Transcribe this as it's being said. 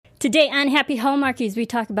Today on Happy Hallmarkies, we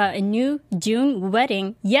talk about a new June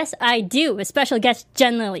wedding. Yes, I do, with special guest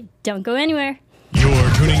Jen Lilley. Don't go anywhere.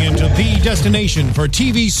 You're tuning into the destination for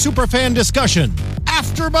TV superfan discussion,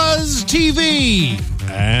 AfterBuzz TV.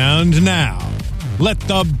 And now, let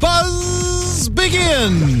the buzz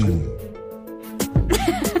begin.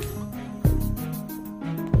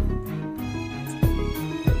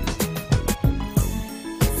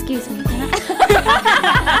 Excuse me.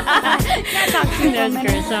 That was a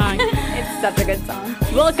great song. It's such a good song.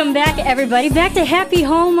 Welcome back, everybody. Back to Happy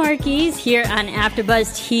Hallmarkies here on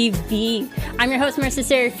AfterBuzz TV. I'm your host, Marissa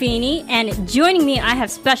Serafini, and joining me, I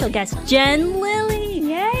have special guest Jen Lilley.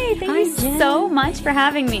 Yay! Thank you so much for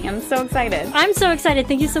having me. I'm so excited. I'm so excited.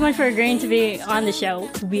 Thank you so much for agreeing to be on the show.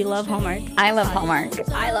 We love Hallmark. I love Hallmark.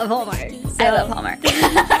 I love Hallmark. I love Hallmark.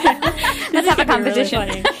 Let's have a competition.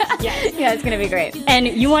 Really yes. Yeah, it's going to be great. And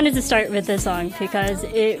you wanted to start with this song because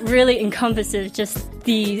it really encompasses just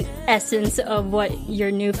the essence of what your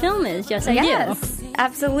new film is. Yes, I do. Yes,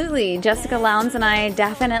 absolutely. Jessica Lowndes and I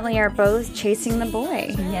definitely are both chasing the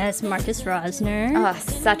boy. Yes, Marcus Rosner. Oh,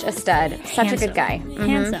 such a stud. Such Handsome. a good guy.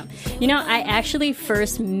 Handsome. You know, I actually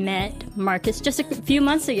first met Marcus just a few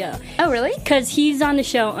months ago. Oh, really? Because he's on the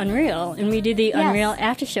show Unreal, and we do the Unreal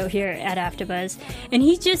after show here at AfterBuzz. And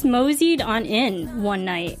he just moseyed on in one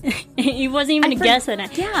night. He wasn't even a guest that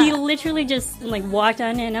night. Yeah. He literally just walked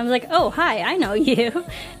on in. I was like, "Oh, hi, I know you."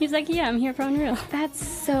 He's like, "Yeah, I'm here for Unreal." That's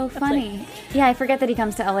so funny. Yeah, I forget that he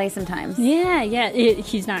comes to LA sometimes. Yeah.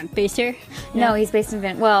 He's not based here. No, he's based in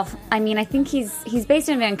I think he's based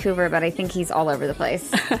in Vancouver, but I think he's all over the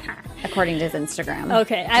place, according to his Instagram.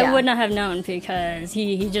 Okay, I would not have known because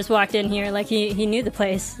he just walked in here like he knew the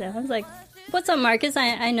place. So I was like, "What's up, Marcus?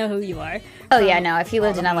 I know who you are." Oh, yeah, no, if he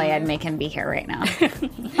lived in LA, I'd make him be here right now.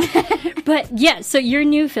 But yeah, so your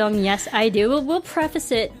new film, Yes, I Do. We'll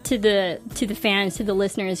preface it to the fans, to the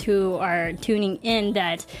listeners who are tuning in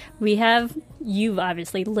that you've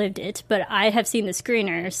obviously lived it, but I have seen the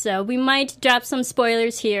screener, so we might drop some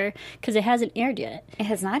spoilers here because it hasn't aired yet. It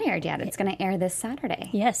has not aired yet. It's going to air this Saturday.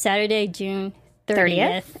 Yes, Saturday, June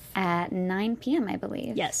 30th. At 9 p.m., I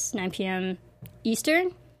believe. Yes, 9 p.m.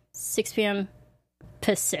 Eastern, 6 p.m.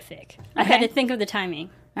 Pacific. Okay. I had to think of the timing.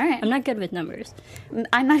 All right. I'm not good with numbers.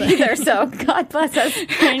 I'm not either, so God bless us.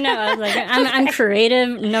 I know. I was like, I'm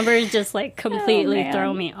creative. Numbers just completely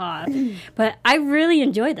throw me off. But I really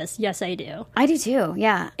enjoy this. Yes, I do. I do too,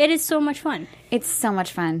 yeah. It is so much fun. It's so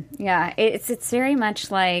much fun. Yeah. It's very much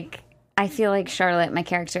like, I feel like Charlotte, my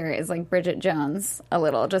character, is like Bridget Jones a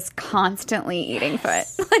little, just constantly eating foot.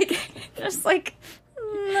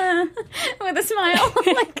 With a smile.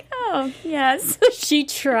 I'm like, oh, yes. She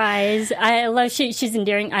tries. She's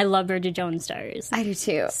endearing. I love Bridget Jones stars. I do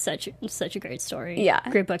too. Such a great story. Yeah.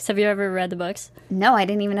 Great books. Have you ever read the books? No, I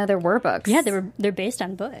didn't even know there were books. Yeah, they're based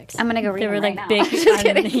on books. I'm gonna go read them right now. Big. Just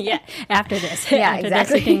kidding. Yeah, after this. Yeah, after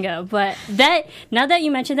exactly. This we can go. But now that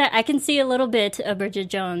you mentioned that, I can see a little bit of Bridget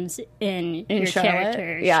Jones in your Charlotte?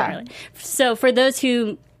 character, Yeah. Charlotte. So for those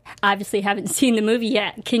who obviously haven't seen the movie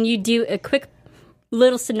yet, can you do a quick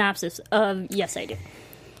little synopsis of Yes, I Do?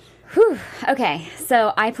 Whew. Okay,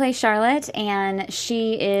 so I play Charlotte, and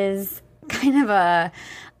she is kind of a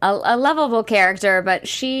lovable character, but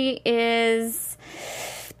she is,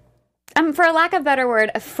 for a lack of a better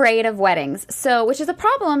word, afraid of weddings. So, which is a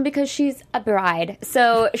problem because she's a bride.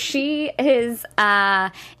 So she is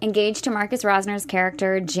engaged to Marcus Rosner's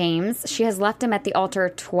character, James. She has left him at the altar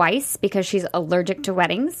twice because she's allergic to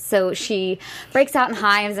weddings. So she breaks out in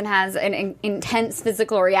hives and has an intense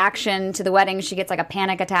physical reaction to the wedding. She gets like a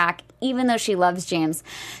panic attack, even though she loves James.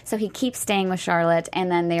 So he keeps staying with Charlotte,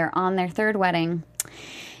 and then they are on their third wedding.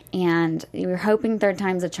 And you're hoping third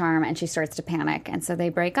time's a charm, and she starts to panic. And so they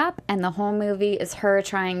break up, and the whole movie is her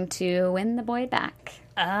trying to win the boy back.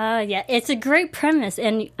 Yeah, it's a great premise,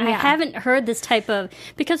 and I haven't heard this type of,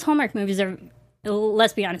 because Hallmark movies are,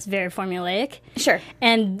 let's be honest, very formulaic. Sure.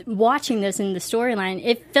 And watching this in the storyline,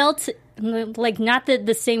 it felt like not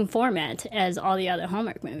the same format as all the other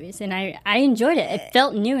Hallmark movies, and I enjoyed it. It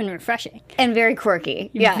felt new and refreshing. And very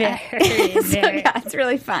quirky. Yeah. Very. It's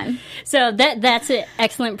really fun. So that's an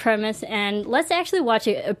excellent premise, and let's actually watch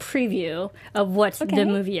a preview of what the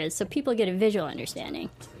movie is so people get a visual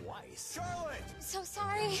understanding. So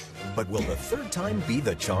sorry. But will the third time be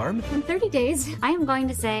the charm? In 30 days, I am going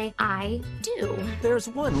to say I do. There's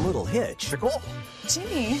one little hitch.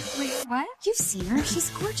 Ginny. Wait, what? You've seen her. She's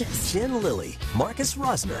gorgeous. Jen Lilley, Marcus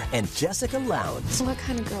Rosner, and Jessica Lowndes. So what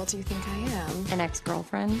kind of girl do you think I am? An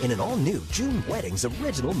ex-girlfriend? In an all-new June Wedding's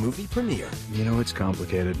original movie premiere. You know, it's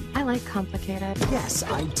complicated. I like complicated. Yes,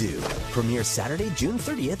 I do. Premiere Saturday, June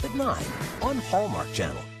 30th at 9 on Hallmark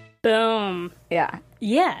Channel. Boom. Yeah.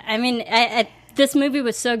 Yeah, I mean, this movie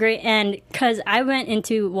was so great, and because I went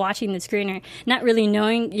into watching the screener not really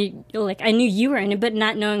knowing, like, I knew you were in it, but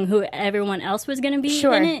not knowing who everyone else was going to be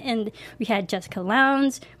in it, and we had Jessica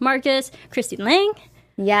Lowndes, Marcus, Christy Lang.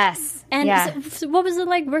 Yes. And so what was it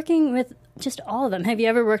like working with just all of them? Have you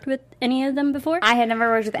ever worked with any of them before? I had never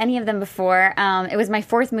worked with any of them before. It was my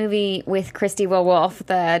fourth movie with Christy Wolf,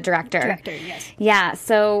 the director. Yes. Yeah,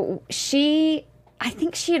 so I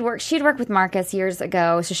think she had worked with Marcus years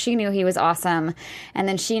ago, so she knew he was awesome. And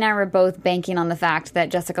then she and I were both banking on the fact that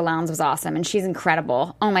Jessica Lowndes was awesome, and she's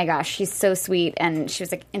incredible. Oh my gosh, she's so sweet, and she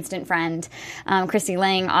was like instant friend. Christy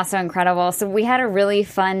Lang, also incredible. So we had a really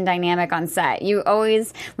fun dynamic on set. You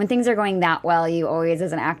always, when things are going that well, you always,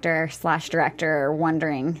 as an actor / director, are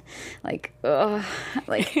wondering, like, when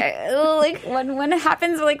it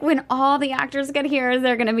happens, like when all the actors get here, is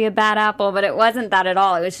there going to be a bad apple? But it wasn't that at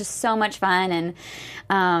all. It was just so much fun, and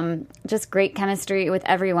just great chemistry with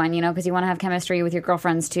everyone, because you want to have chemistry with your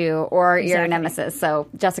girlfriends too, or your nemesis. So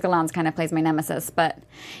Jessica Lowndes kind of plays my nemesis, but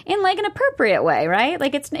in like an appropriate way, right?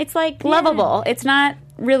 Like it's like lovable. It's not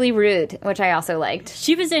really rude, which I also liked.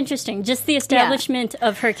 She was interesting. Just the establishment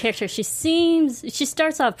of her character. She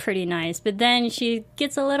starts off pretty nice, but then she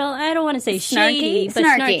gets a little, I don't want to say shady, but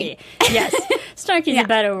snarky. Yes. Snarky is a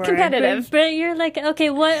better word. Competitive. But you're like, okay,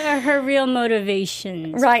 what are her real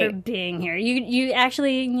motivations for being here? You actually,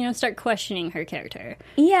 start questioning her character.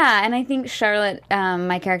 Yeah, and I think Charlotte,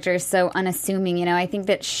 my character, is so unassuming. I think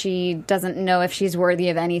that she doesn't know if she's worthy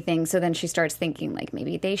of anything, so then she starts thinking, like,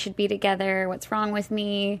 maybe they should be together. What's wrong with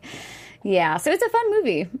me? Yeah, so it's a fun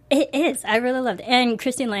movie. It is. I really loved it. And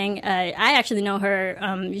Christine Lang, I actually know her.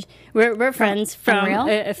 We're friends from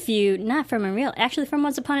a few, not from Unreal, actually from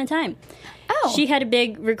Once Upon a Time. Oh. She had a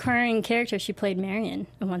big recurring character. She played Marion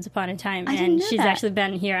in Once Upon a Time. And she's actually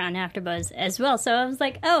been here on AfterBuzz as well. So I was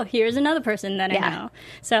like, oh, here's another person that I know.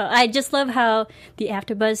 So I just love how the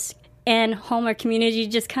AfterBuzz and Hallmark community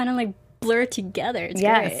just kind of like blur together. It's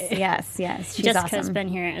great. Yes. She's Jessica's awesome. been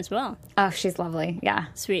here as well. Oh, she's lovely. Yeah.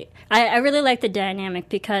 Sweet. I really like the dynamic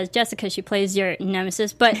because Jessica, she plays your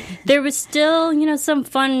nemesis, but there was still, some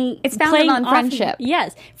fun. It's founded on friendship.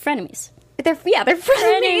 Yes. Frenemies. They're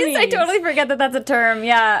frenemies. I totally forget that that's a term.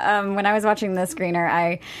 Yeah. When I was watching the screener,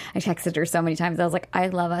 I texted her so many times. I was like, I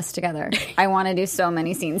love us together. I want to do so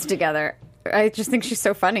many scenes together. I just think she's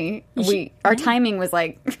so funny. Our timing was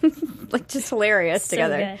like just hilarious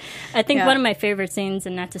together. Good. I think one of my favorite scenes,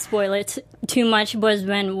 and not to spoil it too much, was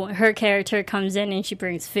when her character comes in and she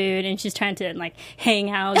brings food and she's trying to like hang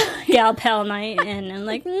out gal pal night, and I'm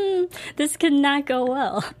like, this could not go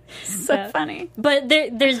well. So funny. But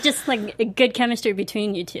there's just like a good chemistry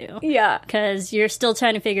between you two. Yeah. Because you're still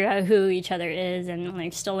trying to figure out who each other is and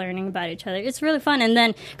like still learning about each other. It's really fun. And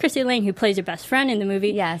then Christy Lang, who plays your best friend in the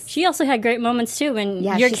movie, she also had great moments too when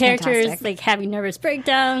your character is like having nervous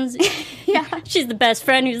breakdowns. Yeah. She's the best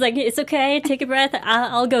friend who's like, it's okay, take a breath,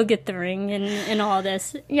 I'll go get the ring and all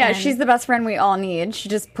this. Yeah, and she's the best friend we all need. She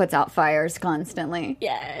just puts out fires constantly.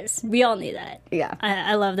 Yes, we all need that. Yeah.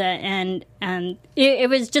 I love that. And it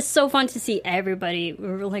was just so fun to see everybody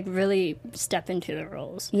like really step into the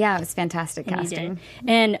roles. Yeah, it was fantastic casting.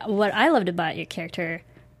 And what I loved about your character,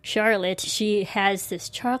 Charlotte, she has this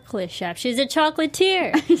chocolate shop. She's a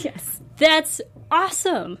chocolatier. Yes. That's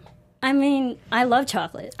awesome. I mean, I love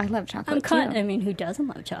chocolate. I love chocolate, too. I mean, who doesn't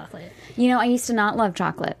love chocolate? I used to not love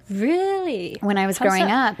chocolate. Really? When I was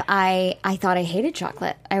growing up, I thought I hated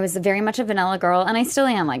chocolate. I was very much a vanilla girl, and I still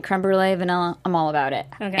am. Like, creme brulee, vanilla, I'm all about it.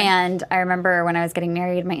 Okay. And I remember when I was getting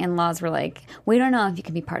married, my in-laws were like, we don't know if you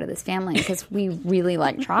can be part of this family because we really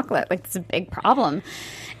like chocolate. Like, it's a big problem.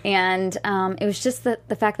 And it was just the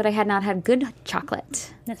fact that I had not had good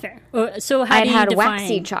chocolate. That's fair. So how do you had define...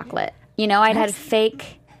 waxy chocolate. I'd had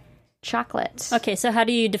fake chocolate. Okay, so how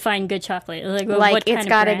do you define good chocolate? Like what it's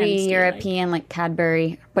got to be like? European, like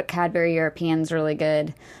Cadbury, but Cadbury European's really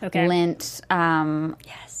good. Okay. Lindt.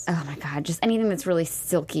 Yes. Oh my God, just anything that's really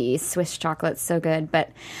silky. Swiss chocolate's so good. But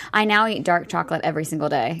I now eat dark chocolate every single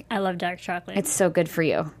day. I love dark chocolate. It's so good for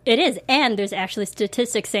you. It is, and there's actually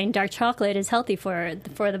statistics saying dark chocolate is healthy for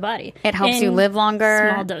the body. It helps you live longer.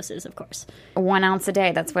 Small doses, of course. 1 ounce a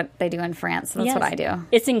day. That's what they do in France. So that's what I do.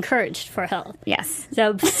 It's encouraged for health. Yes.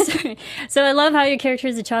 So I love how your character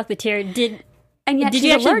is a chocolatier. Did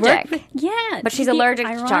she's allergic. But she's allergic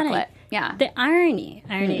to chocolate. Yeah. The irony.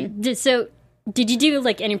 So did you do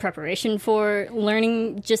like any preparation for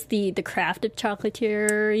learning just the craft of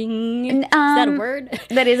chocolatiering? Is that a word?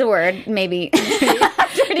 That is a word, maybe.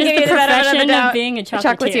 to give you the benefit of the profession doubt. of being a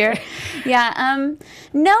chocolatier. Yeah.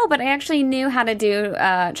 No, but I actually knew how to do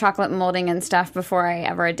chocolate molding and stuff before I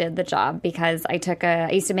ever did the job because I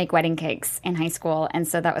used to make wedding cakes in high school, and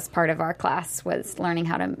so that was part of our class was learning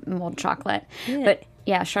how to mold chocolate. Yeah. But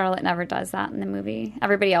yeah, Charlotte never does that in the movie.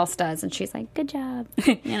 Everybody else does, and she's like, "Good job,"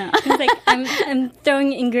 you know. It's like I'm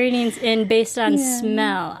throwing ingredients in based on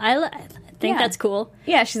smell. I think that's cool.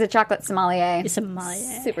 Yeah, she's a chocolate sommelier.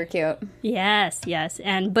 Sommelier. Super cute. Yes,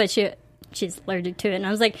 but she's allergic to it, and I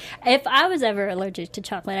was like, if I was ever allergic to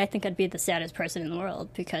chocolate, I think I'd be the saddest person in the world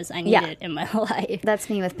because I need it in my life. That's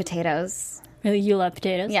me with potatoes. Really, you love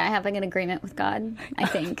potatoes? Yeah, I have like an agreement with God, I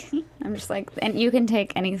think. I'm just like, and you can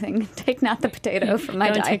take anything. Take not the potato from my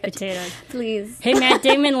Don't diet. take potatoes. Please. Hey, Matt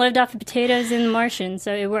Damon lived off of potatoes in The Martian,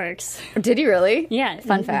 so it works. Did he really? Yeah.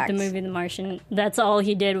 Fun fact. The movie The Martian. That's all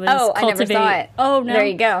he did was Oh, I never cultivate. saw it. Oh, no. There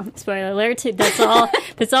you go. Spoiler alert. That's all.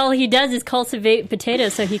 That's all he does is cultivate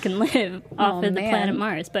potatoes so he can live off of the planet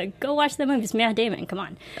Mars. But go watch that movie. It's Matt Damon. Come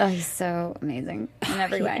on. Oh, he's so amazing in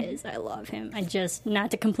every He way. is. I love him. I just,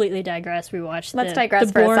 not to completely digress, we watched Let's the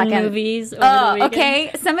digress for a Bourne second. movies over the weekend.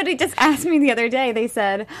 Okay. Somebody just asked me the other day. They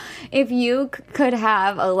said, if you could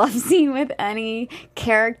have a love scene with any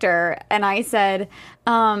character, and I said,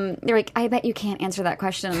 they're like, I bet you can't answer that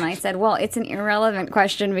question. And I said, well, it's an irrelevant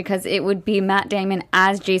question because it would be Matt Damon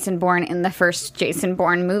as Jason Bourne in the first Jason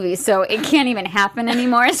Bourne movie, so it can't even happen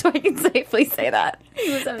anymore. So I can safely say that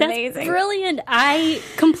he was amazing. That's brilliant. I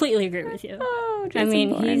completely agree with you. Oh, Jason I mean,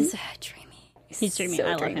 Bourne. he's dreamy. He's dreamy. So I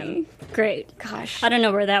love dreamy. him. Great. Gosh. I don't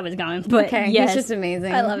know where that was going, but Okay, yes. he's just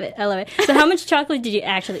amazing. I love it. I love it. So how much chocolate did you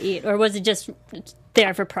actually eat, or was it just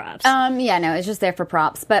there for props? Yeah, no, it's just there for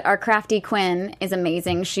props. But our crafty Quinn is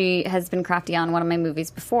amazing. She has been crafty on one of my movies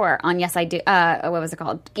before. On Yes, I Do. What was it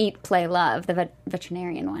called? Eat, Play, Love, the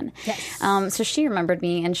veterinarian one. Yes. So she remembered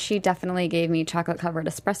me, and she definitely gave me chocolate covered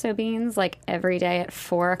espresso beans like every day at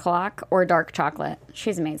 4:00 or dark chocolate.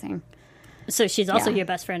 She's amazing. So she's also Yeah. your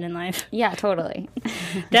best friend in life. Yeah, totally.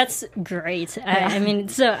 That's great. I mean,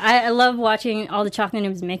 so I love watching all the chocolate. It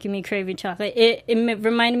was making me craving chocolate. It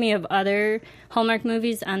reminded me of other Hallmark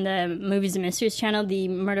movies on the Movies and Mysteries channel, The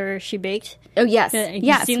Murder She Baked. Oh, yes. You've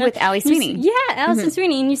Yes, seen with that? Allie Sweeney. Yeah, Alison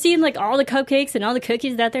Sweeney. And you see like all the cupcakes and all the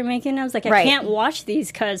cookies that they're making. I was like, I Right. can't watch these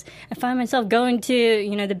because I find myself going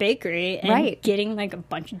to, the bakery and Right. getting like a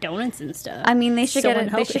bunch of donuts and stuff. I mean, they should So get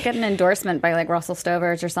unhealthy. they should get an endorsement by like Russell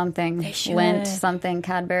Stover's or something. They should. Lindt, something,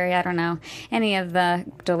 Cadbury, I don't know. Any of the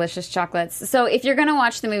delicious chocolates. So if you're going to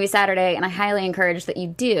watch the movie Saturday, and I highly encourage that you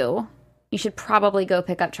do, you should probably go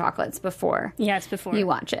pick up chocolates before Yes, before. you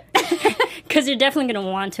watch it. Because you're definitely going to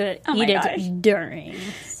want to Oh my eat gosh. it during.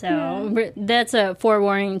 So that's a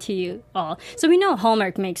forewarning to you all. So we know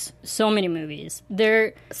Hallmark makes so many movies.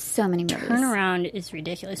 Their So many movies. turnaround is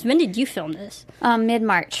ridiculous. When did you film this?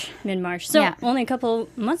 Mid-March. Mid-March. So Yeah. only a couple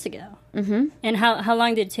months ago. Mm-hmm. And how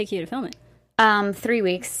long did it take you to film it? 3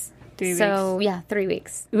 weeks. 3 So, yeah, 3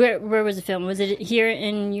 weeks. Where was the film? Was it here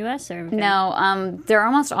in U.S. or? No, they're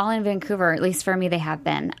almost all in Vancouver. At least for me, they have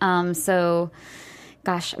been.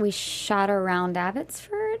 Gosh, we shot around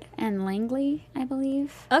Abbotsford and Langley, I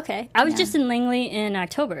believe. Okay. I was just in Langley in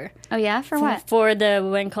October. Oh, yeah? For what? For the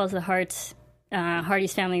When Calls the Heart,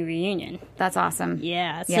 Hardy's Family Reunion. That's awesome.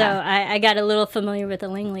 Yeah. So Yeah. I got a little familiar with the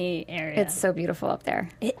Langley area. It's so beautiful up there.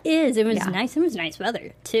 It is. It was Yeah. nice. It was nice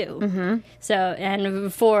weather too. Mm-hmm. So,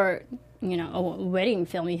 and for a wedding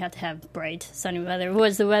film, you have to have bright, sunny weather.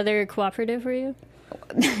 Was the weather cooperative for you?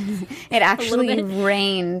 It actually bit.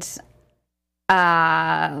 rained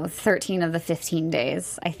 13 of the 15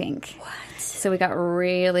 days, I think. What? So we got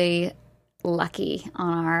really lucky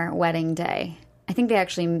on our wedding day. I think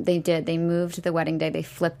they did. They moved the wedding day. They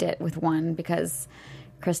flipped it with one because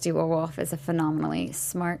Christy Wolf is a phenomenally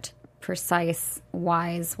smart, precise,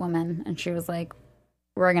 wise woman. And she was like,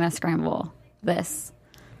 we're going to scramble this.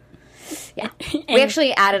 Yeah. We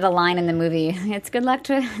actually added a line in the movie. It's good luck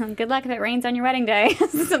if it rains on your wedding day.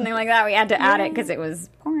 Something like that. We had to add it because it was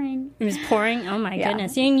pouring. It was pouring. Oh my Yeah.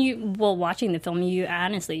 goodness! And watching the film, you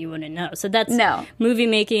wouldn't know. So that's No. movie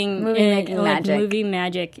making magic. movie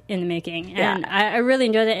magic in the making. Yeah. And I really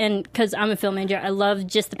enjoy that. And because I'm a film major, I love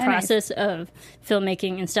just the Oh, nice. process of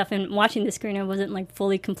filmmaking and stuff. And watching the screen, I wasn't like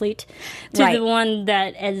fully complete to Right. the one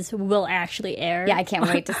that will actually air. Yeah, I can't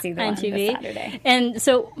wait to see the on one TV. this Saturday. And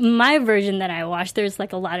so my version that I watched, there's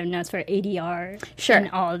like a lot of notes for ADR Sure. and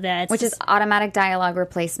all of that. Which is automatic dialogue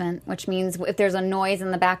replacement, which means if there's a noise in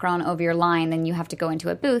the background of your line, then you have to go into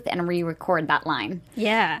a booth and re-record that line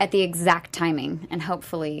yeah. at the exact timing and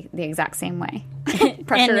hopefully the exact same way.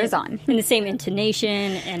 Pressure is on. And the same intonation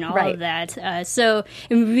and all Right. of that. So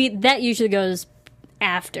that usually goes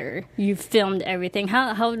after you filmed everything?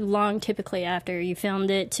 How long typically after you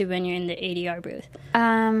filmed it to when you're in the ADR booth?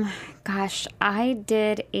 Gosh, I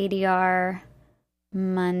did ADR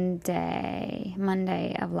Monday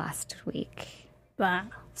of last week. Wow.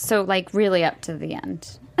 So, like, really up to the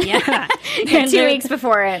end. Yeah. 2 weeks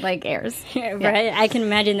before it, like, airs. Yeah, right? I can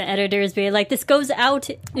imagine the editors being like, this goes out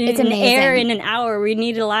It's in amazing. air in an hour. We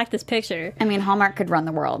need to lock this picture. I mean, Hallmark could run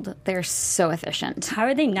the world. They're so efficient. How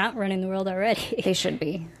are they not running the world already? They should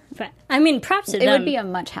be. But, I mean, props to It them. would be a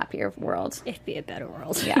much happier world. It'd be a better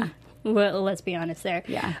world. Yeah. Well, let's be honest there.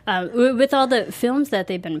 Yeah. With all the films that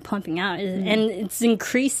they've been pumping out, and it's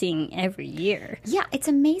increasing every year. Yeah, it's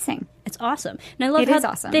amazing. It's awesome. And I love It how is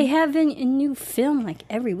awesome. they have a new film like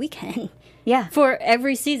every weekend Yeah. for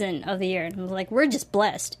every season of the year. And like, we're just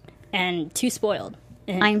blessed and too spoiled.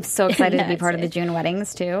 And- I'm so excited to be that's part of the it. June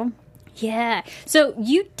weddings, too. Yeah. So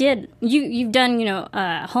you've done,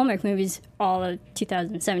 Hallmark movies all of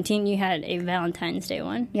 2017. You had a Valentine's Day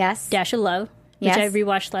one. Yes. Dash of Love, Yes. which I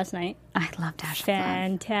rewatched last night. I love Dash of Love.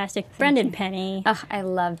 Fantastic. Brendan Penny. Ugh, I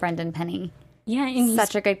love Brendan Penny. Yeah, and he's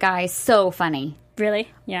Such a good guy. So funny.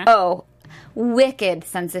 really, yeah. Oh, wicked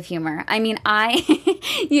sense of humor. I mean,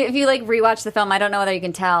 if you like rewatch the film, I don't know whether you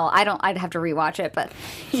can tell. I'd have to rewatch it, but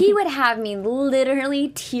he would have me literally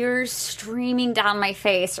tears streaming down my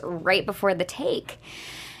face right before the take.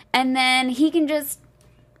 And then he can just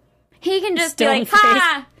be Stone like, face.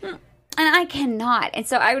 ha! And I cannot. And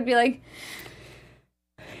so I would be like,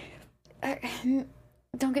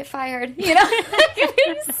 don't get fired. You know?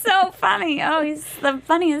 He's so funny. Oh, he's the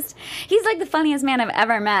funniest. He's like the funniest man I've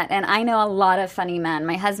ever met. And I know a lot of funny men.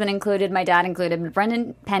 My husband included, my dad included. But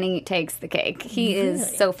Brendan Penny takes the cake. He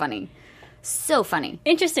is so funny. So funny.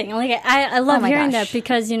 Interesting. Like I love my hearing gosh. that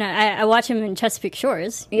because I watch him in Chesapeake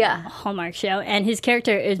Shores, Yeah. Hallmark show, and his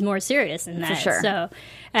character is more serious in that. sure. So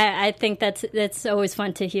I think that's always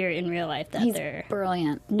fun to hear in real life that He's they're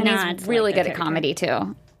brilliant. And not he's really like good that at comedy,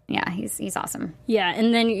 too. Yeah, he's awesome. yeah.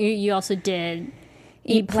 And then you also did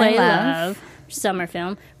Eat, Play, Love. Summer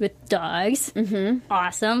film with dogs. Mm-hmm.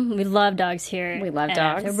 Awesome. We love dogs here. We love at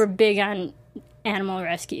dogs. After. We're big on animal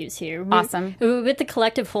rescues here. Awesome. With the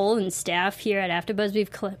collective whole and staff here at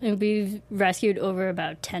AfterBuzz, we've rescued over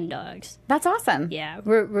about 10 dogs. That's awesome. Yeah,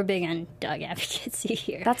 we're big on dog advocacy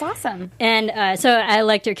here. That's awesome. And so I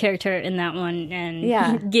liked your character in that one, and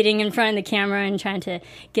Yeah. getting in front of the camera and trying to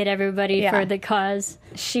get everybody Yeah. for the cause.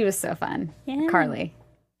 She was so fun. Yeah. Carly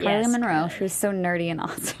Yes, Monroe. Carly. She was so nerdy and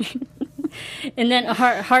awesome. And then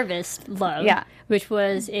Harvest Love, Yeah. which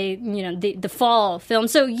was the fall film.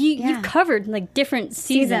 So you've covered like different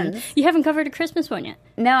seasons. You haven't covered a Christmas one yet.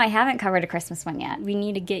 No, I haven't covered a Christmas one yet. We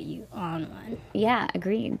need to get you on one. Yeah,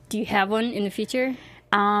 agreed. Do you have one in the future?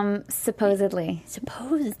 Supposedly.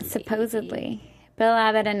 Supposedly. Bill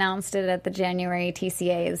Abbott announced it at the January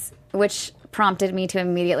TCAs, which prompted me to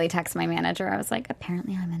immediately text my manager. I was like,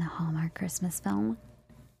 apparently I'm in a Hallmark Christmas film.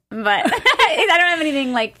 But I don't have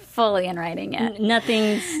anything like fully in writing yet.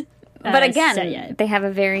 Nothing's. But set again, yet. they have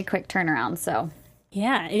a very quick turnaround, so.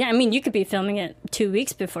 Yeah, I mean, you could be filming it 2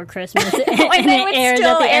 weeks before Christmas, and And they would airs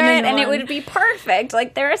still at the air end it, of the and it one. would be perfect.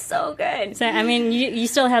 Like, they're so good. So, I mean, you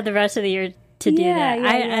still have the rest of the year to do Yeah,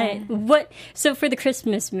 that. yeah, So for the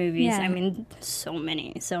Christmas movies, Yeah. I mean, so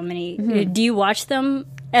many. Do you watch them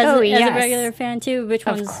as a yes. regular fan too? Which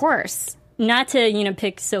Of ones? course. Not to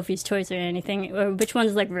pick Sophie's Choice or anything. Or which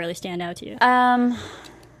ones like really stand out to you?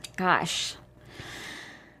 Gosh.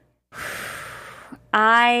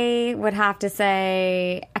 I would have to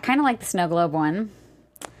say I kind of like the Snow Globe one.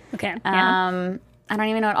 Okay. Yeah. I don't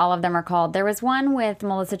even know what all of them are called. There was one with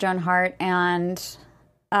Melissa Joan Hart and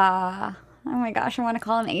oh my gosh, I want to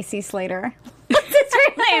call him AC Slater. What's his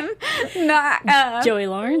real name? Not Joey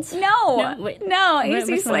Lawrence? No, wait. AC Which one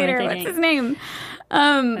am I Slater. What's thinking? his name?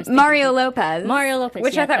 Mario Lopez. Mario Lopez,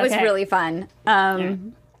 which yeah, I thought was okay. really fun.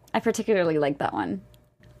 I particularly like that one.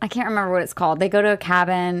 I can't remember what it's called. They go to a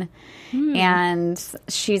cabin, and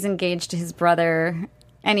she's engaged to his brother.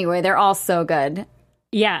 Anyway, they're all so good.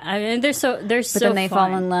 Yeah, I mean, they're so But then they fun.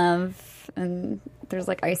 fall in love, and there's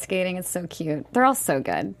like ice skating. It's so cute. They're all so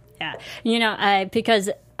good. Yeah, because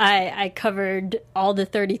I covered all the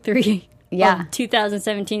 33 Yeah. of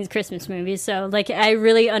 2017's Christmas movies, so like I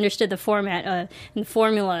really understood the format and the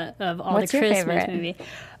formula of all What's the your Christmas favorite? movie.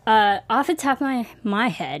 Off the top of my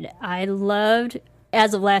head, I loved,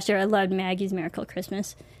 as of last year, I loved Maggie's Miracle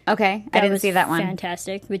Christmas. Okay, I didn't was see that one.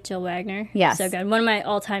 Fantastic with Jill Wagner. Yes. So good. One of my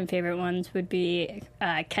all-time favorite ones would be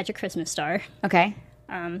Catch a Christmas Star. Okay.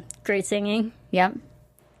 Great singing. Yep.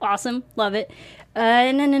 Awesome. Love it.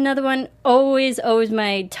 And then another one, always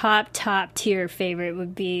my top tier favorite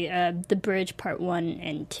would be The Bridge Part 1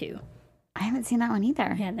 and 2. I haven't seen that one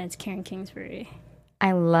either. Yeah, that's Karen Kingsbury.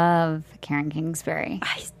 I love Karen Kingsbury.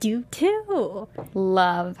 I do too.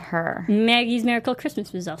 Love her. Maggie's Miracle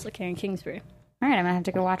Christmas was also Karen Kingsbury. All right, I'm going to have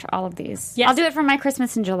to go watch all of these. Yes. I'll do it for my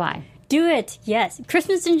Christmas in July. Do it, yes.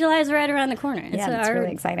 Christmas in July is right around the corner. That's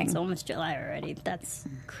really exciting. It's almost July already. That's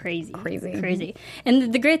crazy. Crazy.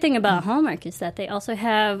 And the great thing about Hallmark is that they also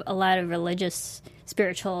have a lot of religious,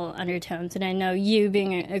 spiritual undertones. And I know you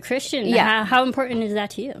being a Christian, how important is that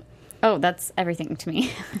to you? Oh, that's everything to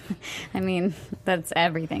me. I mean, that's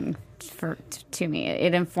everything to me.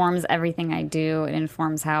 It informs everything I do. It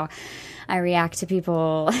informs how I react to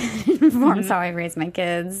people. It informs how I raise my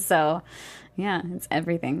kids. So, yeah, it's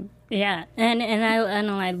everything. Yeah, and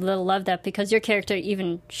I love that because your character,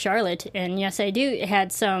 even Charlotte, and yes, I do,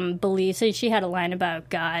 had some beliefs. So she had a line about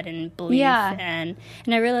God and belief, and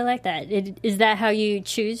I really like that. Is that how you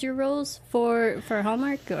choose your roles for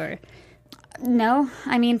Hallmark, or? No,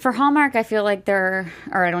 I mean, for Hallmark, I feel like I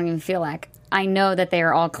don't even feel like, I know that they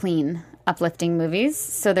are all clean, uplifting movies,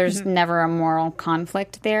 so there's never a moral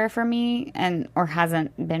conflict there for me, or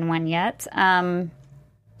hasn't been one yet.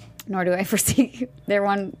 Nor do I foresee there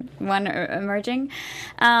one emerging.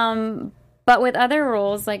 But with other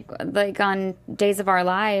roles, like on Days of Our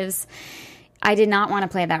Lives, I did not want to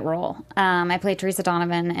play that role. I played Teresa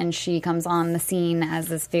Donovan, and she comes on the scene as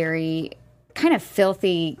this very kind of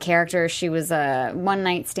filthy character. She was a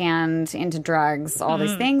one-night stand, into drugs, all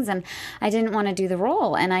these things, and I didn't want to do the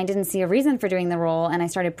role, and I didn't see a reason for doing the role, and I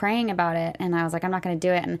started praying about it, and I was like, I'm not going to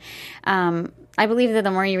do it. And I believe that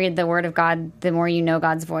the more you read the Word of God, the more you know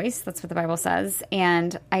God's voice. That's what the Bible says.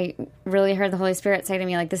 And I really heard the Holy Spirit say to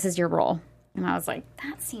me, like, this is your role. And I was like,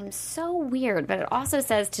 that seems so weird. But it also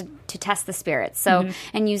says to test the spirits,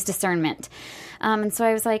 and use discernment. And so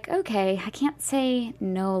I was like, okay, I can't say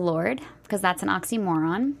no, Lord, because that's an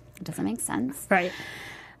oxymoron. It doesn't make sense. Right.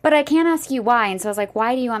 But I can't ask you why. And so I was like,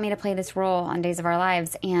 why do you want me to play this role on Days of Our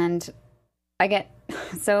Lives? And I get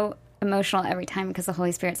so emotional every time because the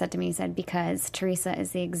Holy Spirit said to me, he said, because Teresa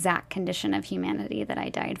is the exact condition of humanity that I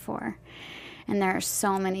died for. And there are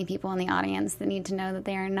so many people in the audience that need to know that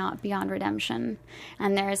they are not beyond redemption.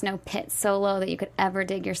 And there is no pit so low that you could ever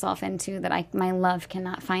dig yourself into that my love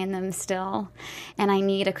cannot find them still. And I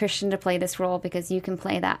need a Christian to play this role because you can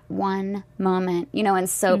play that one moment, in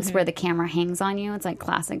soaps where the camera hangs on you. It's like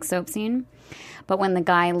classic soap scene. But when the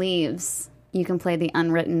guy leaves, you can play the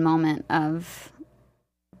unwritten moment of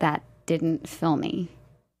that didn't fill me.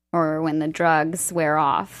 Or when the drugs wear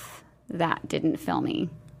off, that didn't fill me.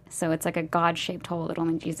 So it's like a God-shaped hole that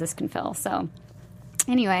only Jesus can fill. So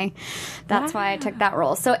anyway, that's why I took that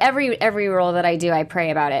role. So every role that I do, I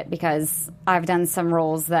pray about it because I've done some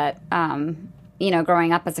roles that,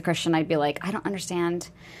 growing up as a Christian, I'd be like, I don't understand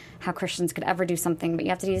how Christians could ever do something, but you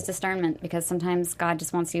have to use discernment because sometimes God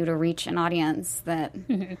just wants you to reach an audience that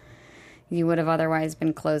you would have otherwise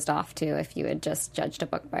been closed off to if you had just judged a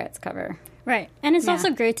book by its cover. Right. And it's also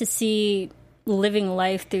great to see living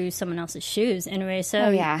life through someone else's shoes in a way, so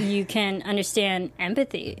you can understand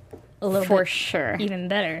empathy a little for bit sure, even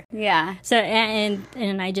better. Yeah. So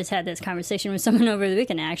and I just had this conversation with someone over the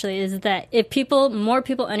weekend. Actually, is that if more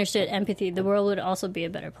people understood empathy, the world would also be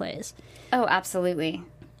a better place. Oh, absolutely.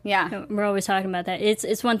 Yeah. We're always talking about that.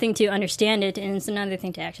 It's one thing to understand it, and it's another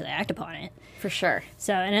thing to actually act upon it. For sure.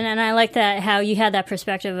 So and I like that how you had that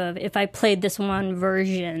perspective of if I played this one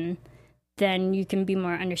version, then you can be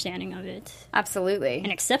more understanding of it. Absolutely.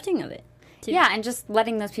 And accepting of it, too. Yeah, and just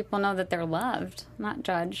letting those people know that they're loved, not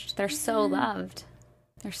judged. They're so loved.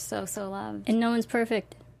 They're so, so loved. And no one's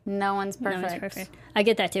perfect. No one's perfect. No one's perfect. I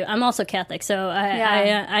get that, too. I'm also Catholic, so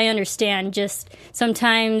I understand just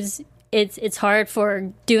sometimes it's hard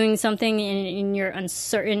for doing something and you're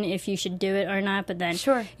uncertain if you should do it or not, but then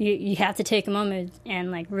you have to take a moment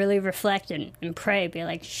and really reflect and pray, be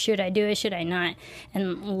like, should I do it, should I not,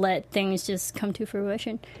 and let things just come to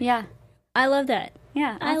fruition. Yeah. I love that.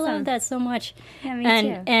 Yeah, awesome. I love that so much. Yeah, me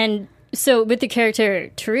too. And so with the character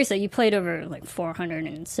Teresa, you played over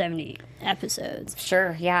 470 episodes.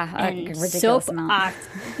 Sure, yeah, and a ridiculous amount.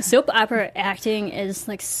 Soap opera acting is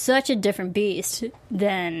such a different beast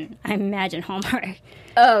than I imagine Hallmark.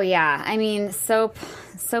 Oh yeah, I mean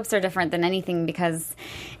soaps are different than anything because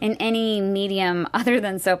in any medium other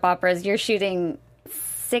than soap operas, you're shooting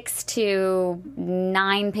 6 to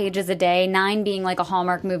 9 pages a day, 9 being like a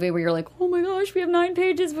Hallmark movie where you're like, oh my gosh, we have 9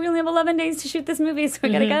 pages. We only have 11 days to shoot this movie, so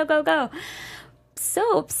we gotta go.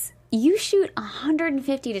 Soaps, you shoot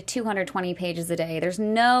 150 to 220 pages a day. There's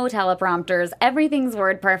no teleprompters. Everything's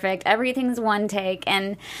word perfect. Everything's one take.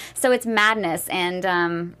 And so it's madness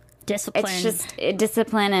and discipline. It's just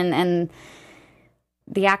discipline and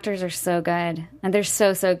the actors are so good, and they're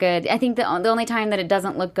so good. I think the only time that it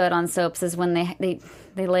doesn't look good on soaps is when they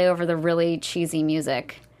lay over the really cheesy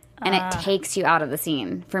music, and it takes you out of the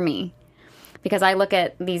scene for me. Because I look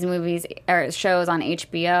at these movies or shows on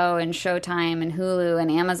HBO and Showtime and Hulu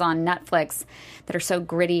and Amazon, Netflix that are so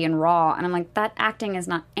gritty and raw. And I'm like, that acting is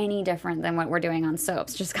not any different than what we're doing on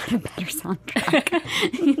soaps. Just got a better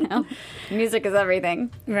soundtrack. Music is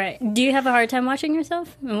everything. Right. Do you have a hard time watching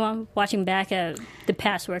yourself? Watching back at the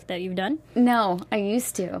past work that you've done? No, I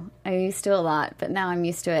used to. A lot, but now I'm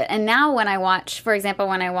used to it. And now when I watch, for example,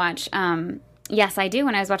 Yes, I Do,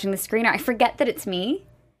 when I was watching the screener, I forget that it's me.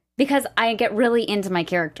 Because I get really into my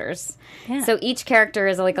characters. Yeah. So each character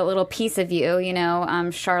is like a little piece of you,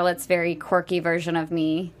 Charlotte's very quirky version of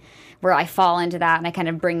me, where I fall into that and I kind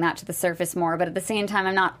of bring that to the surface more. But at the same time,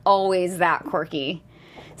 I'm not always that quirky.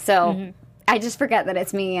 So I just forget that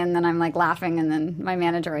it's me, and then I'm like laughing, and then my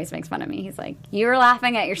manager always makes fun of me. He's like, "You're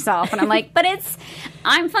laughing at yourself," and I'm like, "But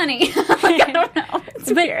I'm funny." Like, I don't know.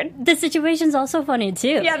 It's weird. The situation's also funny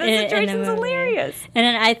too. Yeah, the situation's hilarious.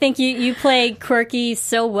 And I think you play quirky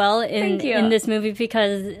so well in this movie,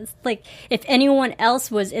 because it's like, if anyone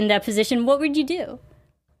else was in that position, what would you do?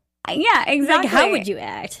 Yeah, exactly. Like, how would you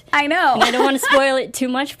act? I know. And I don't want to spoil it too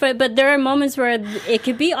much, but there are moments where it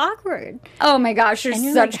could be awkward. Oh my gosh,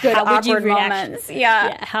 there's such good awkward moments.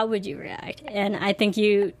 Yeah. How would you react? And I think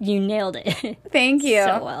you nailed it. Thank you.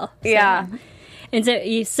 So well. Yeah.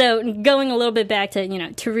 And so going a little bit back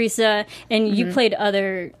to, Teresa, and you played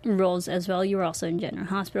other roles as well. You were also in General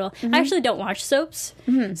Hospital. I actually don't watch soaps.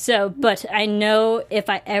 But I know if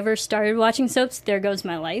I ever started watching soaps, there goes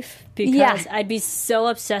my life. Because I'd be so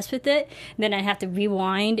obsessed with it, then I'd have to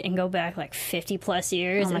rewind and go back like 50 plus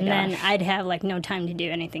years, then I'd have like no time to do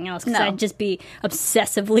anything else, because I'd just be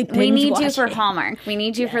obsessively binge watching. We need you for Hallmark. We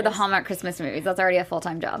need you for the Hallmark Christmas movies. That's already a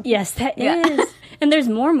full-time job. Yes, that is. And there's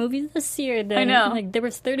more movies this year than, I know. Like, there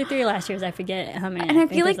was 33 last year. I forget how many. And I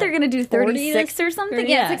feel like they're going to do 36 or something.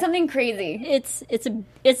 Yeah, it's like something crazy. It's an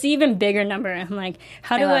even bigger number. I'm like,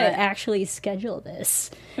 how do I actually schedule this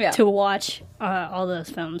to watch all those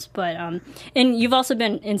films? But and you've also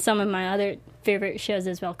been in some of my other favorite shows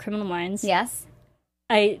as well, Criminal Minds. Yes.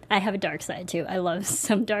 I have a dark side too. I love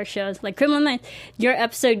some dark shows. Like Criminal Minds, your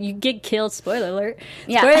episode, you get killed, spoiler alert.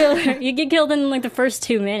 Yeah. Spoiler alert, you get killed in like the first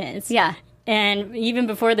 2 minutes. Yeah. And even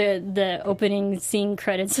before the opening scene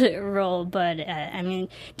credits roll. But I mean,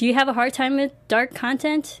 do you have a hard time with dark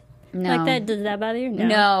content like that? Does that bother you?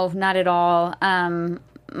 No, not at all.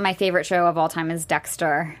 My favorite show of all time is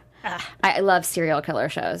Dexter. I love serial killer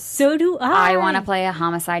shows. So do I. I want to play a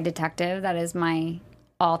homicide detective. That is my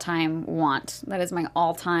all-time want. That is my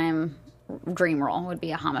all-time dream role, would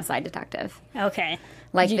be a homicide detective. Okay.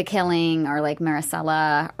 Like The Killing, or like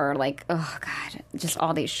Maricela, or like, oh God, just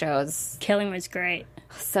all these shows. Killing was great.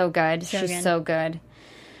 So good. She's so good.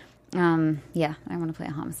 Yeah, I want to play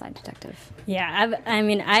a homicide detective. Yeah,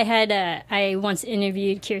 I once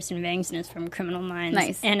interviewed Kirsten Vangsness from Criminal Minds.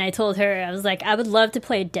 Nice. And I told her, I was like, I would love to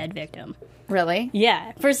play a dead victim. Really?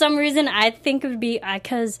 Yeah. For some reason, I think it would be,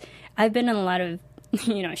 because I've been in a lot of,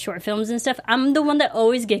 short films and stuff. I'm the one that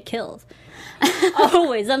always get killed.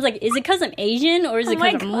 Always. I was like, is it because I'm Asian, or is it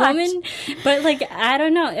because I'm a woman? But like, I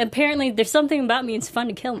don't know. Apparently, there's something about me. It's fun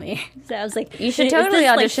to kill me. So I was like, you should totally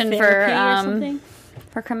audition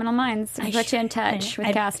for Criminal Minds. I'll put you in touch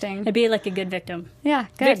with casting. I'd be like a good victim. Yeah,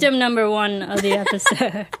 good. Victim number 1 of the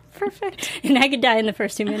episode. Perfect. And I could die in the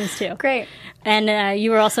first 2 minutes too. Great. And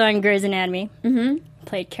you were also on Grey's Anatomy.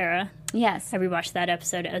 Played Kara. Yes. I rewatched that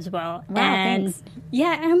episode as well. Wow, and thanks.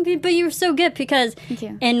 Yeah, but you were so good, because Thank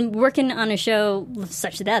you. And working on a show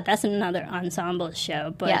such that's another ensemble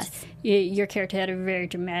show. But yes. Your character had a very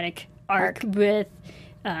dramatic arc with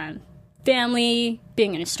family,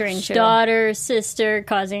 being an estranged daughter, sister,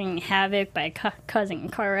 causing havoc by causing a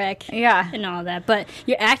car wreck, and all that. But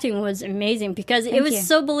your acting was amazing, because it was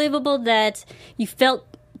so believable that you felt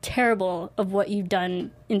terrible of what you've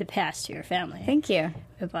done in the past to your family. Thank you.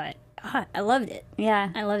 But I loved it. Yeah.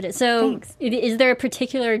 I loved it. So thanks. Is there a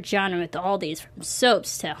particular genre with all these, from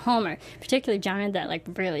soaps to Hallmark, particular genre that like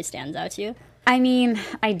really stands out to you? I mean,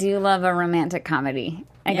 I do love a romantic comedy.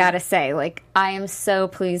 I gotta say, like, I am so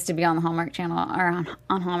pleased to be on the Hallmark Channel, or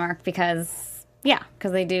on Hallmark, because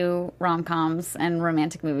they do rom-coms and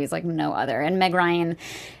romantic movies like no other. And Meg Ryan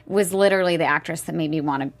was literally the actress that made me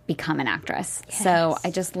want to become an actress. Yes. So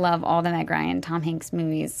I just love all the Meg Ryan, Tom Hanks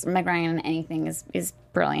movies. Meg Ryan in anything is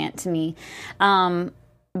brilliant to me.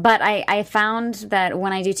 But I found that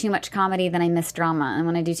when I do too much comedy, then I miss drama. And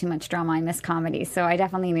when I do too much drama, I miss comedy. So I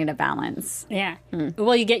definitely need a balance. Yeah.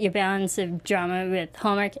 Well, you get your balance of drama with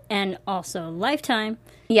Hallmark and also Lifetime.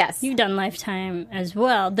 Yes. You've done Lifetime as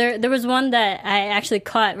well. There was one that I actually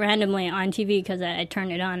caught randomly on TV because I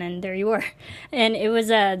turned it on, and there you were. And it was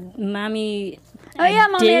a Mommy... Oh, yeah,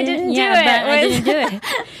 Mommy, I didn't do it. But I didn't do it.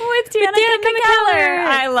 With Danica McKellar.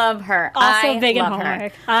 I love her. Also big in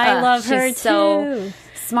Hallmark. I love her, she's too. So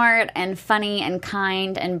smart and funny and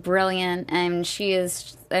kind and brilliant, and she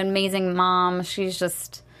is an amazing mom. She's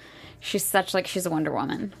a Wonder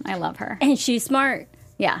Woman. I love her. And she's smart.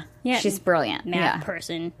 Yeah. She's brilliant. Math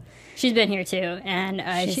person. She's been here too, and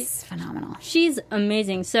she's phenomenal. She's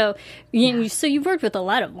amazing. So, you've worked with a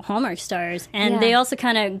lot of Hallmark stars, and they also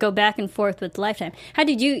kind of go back and forth with Lifetime. How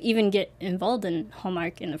did you even get involved in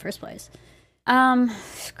Hallmark in the first place?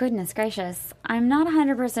 Goodness gracious, I'm not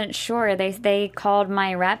 100% sure. They called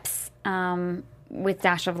my reps with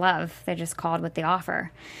Dash of Love. They just called with the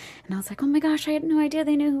offer, and I was like, oh my gosh, I had no idea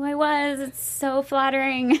they knew who I was. It's so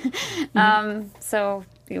flattering. So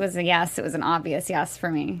it was a yes. It was an obvious yes for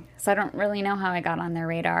me. So I don't really know how I got on their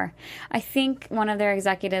radar. I think one of their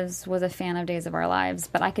executives was a fan of Days of Our Lives,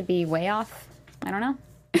 but I could be way off. I don't know.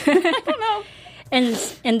 I don't know.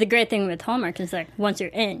 And the great thing with Hallmark is, like, once you're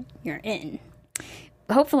in, you're in.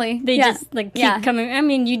 Hopefully. They just, like, keep coming. I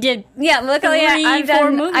mean, you did luckily I've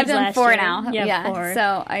done 4 year. now. Yeah, 4.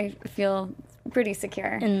 So I feel pretty secure.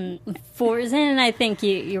 And 4 is in, and I think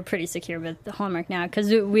you're pretty secure with the Hallmark now, because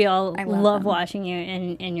we all love watching you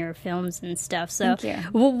in your films and stuff. So thank you.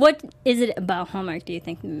 What is it about Hallmark, do you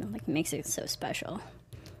think, like, makes it so special?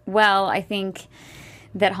 Well, I think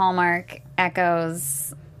that Hallmark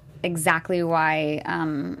echoes exactly why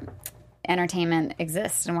entertainment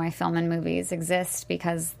exists and why film and movies exist,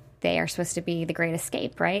 because they are supposed to be the great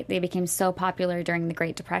escape, right? They became so popular during the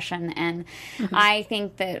Great Depression, and I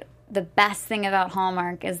think that the best thing about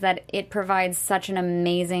Hallmark is that it provides such an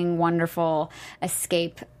amazing, wonderful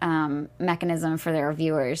escape mechanism for their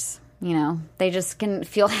viewers. You know, they just can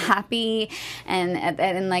feel happy, and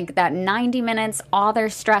in like that 90 minutes, all their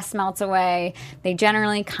stress melts away. They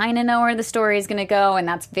generally kind of know where the story is going to go, and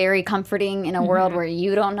that's very comforting in a world where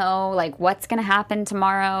you don't know, like, what's going to happen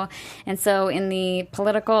tomorrow. And so in the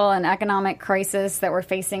political and economic crisis that we're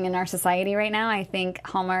facing in our society right now, I think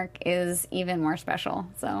Hallmark is even more special.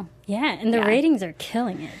 So yeah, and the ratings are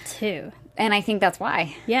killing it, too. And I think that's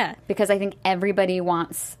why. Yeah. Because I think everybody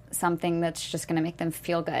wants something that's just going to make them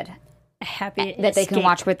feel good. Happy that they can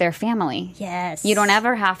watch with their family. Yes. You don't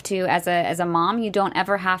ever have to, as a mom, you don't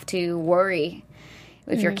ever have to worry.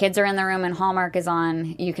 If your kids are in the room and Hallmark is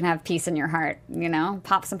on, you can have peace in your heart, you know?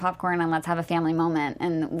 Pop some popcorn and let's have a family moment.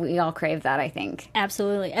 And we all crave that, I think.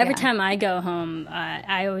 Absolutely. Every time I go home,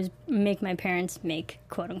 I always make my parents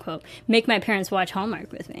quote unquote, make my parents watch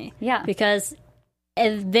Hallmark with me. Yeah. Because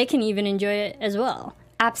they can even enjoy it as well.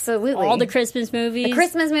 Absolutely. All the Christmas movies. The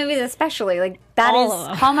Christmas movies especially. Like, that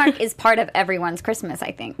is, Hallmark is part of everyone's Christmas,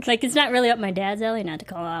 I think. Like, it's not really up my dad's alley, not to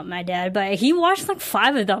call out my dad, but he watched like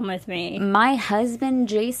 5 of them with me. My husband,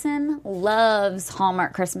 Jason, loves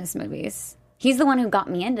Hallmark Christmas movies. He's the one who got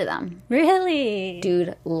me into them. Really?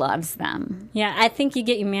 Dude loves them. Yeah, I think you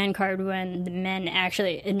get your man card when the men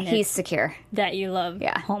actually admit he's secure that you love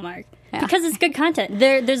Hallmark. Yeah. Because it's good content.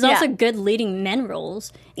 There's also good leading men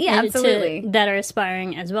roles. Yeah, absolutely. That are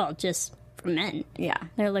aspiring as well, just for men. Yeah.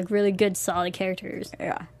 They're like really good, solid characters.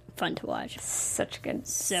 Yeah. Fun to watch. Such a good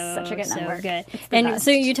network. So good. And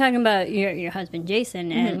so you're talking about your husband,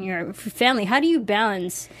 Jason, and your family. How do you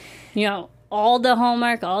balance, all the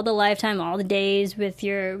Hallmark, all the Lifetime, all the days with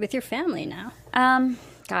your family now?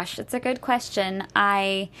 Gosh, it's a good question.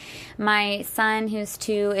 My son, who's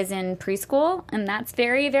 2, is in preschool, and that's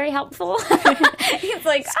very, very helpful. He's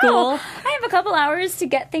like, School. I have a couple hours to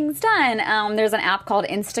get things done. There's an app called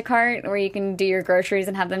Instacart where you can do your groceries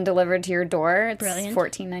and have them delivered to your door. It's Brilliant.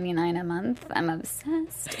 $14.99 a month. I'm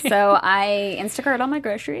obsessed. So I Instacart all my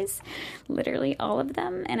groceries, literally all of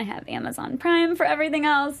them, and I have Amazon Prime for everything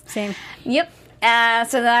else. Same. Yep.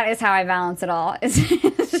 So that is how I balance it all.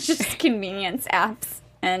 It's just convenience apps.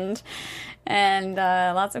 And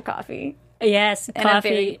lots of coffee. Yes, and coffee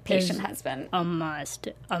a very patient husband. A must.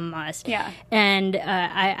 Yeah. And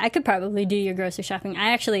I could probably do your grocery shopping.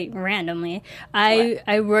 I actually, randomly,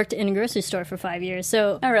 I worked in a grocery store for 5 years.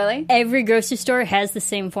 So oh, really? Every grocery store has the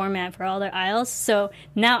same format for all their aisles. So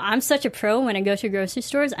now I'm such a pro when I go to grocery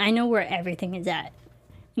stores. I know where everything is at.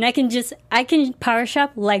 And I can power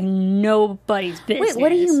shop like nobody's business. Wait, what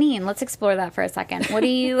do you mean? Let's explore that for a second. What do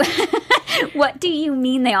you... What do you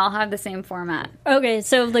mean they all have the same format? Okay,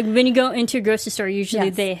 so like when you go into a grocery store, usually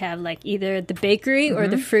Yes. they have like either the bakery or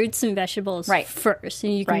the fruits and vegetables Right. first,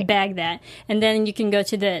 and you can Right. bag that, and then you can go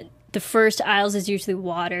to the first aisles is usually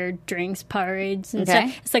water, drinks, Powerades, and Okay.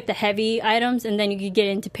 stuff. It's like the heavy items, and then you can get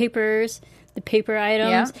into papers, the paper items,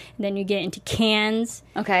 Yeah. and then you get into cans,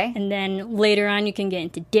 Okay. and then later on you can get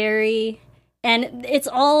into dairy. And it's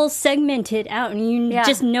all segmented out, and you Yeah.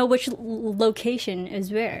 just know which location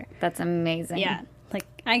is where. That's amazing. Yeah, like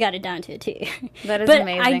I got it down to a T. That is but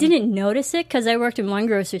amazing. I didn't notice it because I worked in one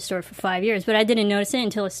grocery store for 5 years, but I didn't notice it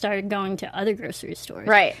until I started going to other grocery stores.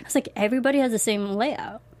 Right. I was like, everybody has the same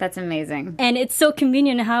layout. That's amazing. And it's so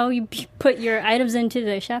convenient how you put your items into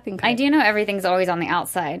the shopping cart. I do know everything's always on the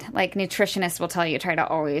outside. Like nutritionists will tell you, try to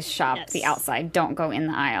always shop Yes. the outside. Don't go in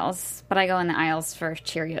the aisles. But I go in the aisles for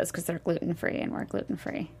Cheerios because they're gluten-free and we're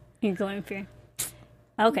gluten-free. You're gluten free.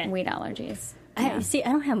 Okay. Wheat allergies. See,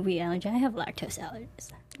 I don't have wheat allergy. I have lactose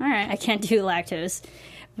allergies. All right. I can't do lactose,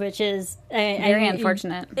 which is Very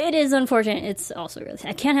unfortunate. It is unfortunate. It's also really sad.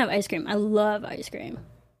 I can't have ice cream. I love ice cream.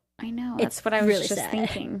 I know. It's That's what I was really just sad.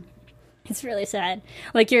 thinking. It's really sad.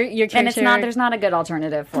 Like your character. And it's not. There's not a good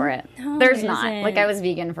alternative for it. There's there not. isn't. Like I was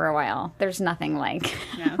vegan for a while. There's nothing like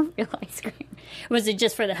real ice cream. Was it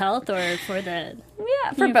just for the health or for the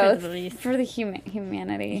Yeah, for Yeah, for both. the belief. For the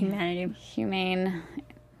humanity. humanity? Humane.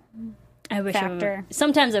 I wish Factor.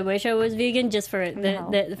 Sometimes I wish I was vegan just for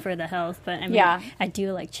health. for the health, but I mean, Yeah. I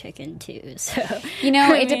do like chicken too. So You know,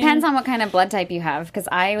 I it mean, depends on what kind of blood type you have. Because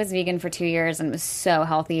I was vegan for 2 years and was so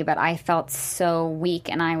healthy, but I felt so weak,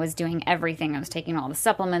 and I was doing everything. I was taking all the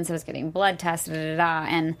supplements. I was getting blood tests,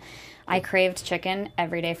 and I craved chicken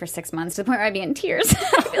every day for 6 months to the point where I'd be in tears.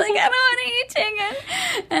 I'd be like, I don't want to eat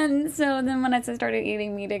chicken. And so then when I started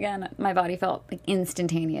eating meat again, my body felt like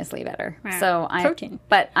instantaneously better. Wow. So Protein.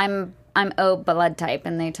 But I'm O blood type,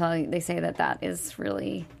 and they say that is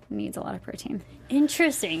really needs a lot of protein.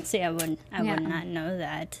 Interesting. See, I would not know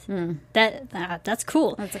that. That's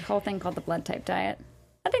cool. It's a whole thing called the blood type diet.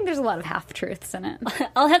 I think there's a lot of half truths in it.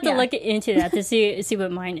 I'll have to Yeah. look into that to see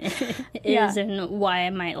what mine is Yeah. and why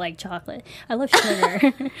I might like chocolate. I love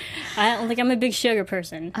sugar. I'm a big sugar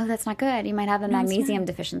person. Oh, that's not good. You might have a magnesium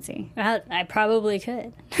deficiency. I probably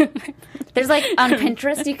could. There's like on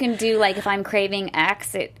Pinterest, you can do like if I'm craving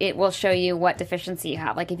X, it will show you what deficiency you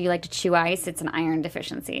have. Like if you like to chew ice, it's an iron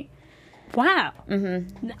deficiency. Wow.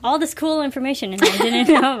 Mm-hmm. All this cool information, and I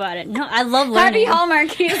didn't know about it. No, I love learning. Happy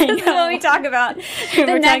Hallmarkies. This is what we talk about. The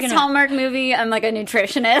We're next talking about- Hallmark movie, I'm like a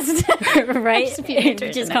nutritionist. right? Just be a It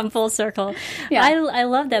just nutritionist. come full circle. Yeah. I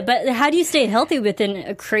love that. But how do you stay healthy within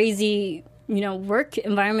a crazy, work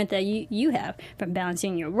environment that you have, from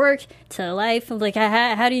balancing your work to life? Like,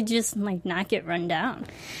 how do you just like not get run down?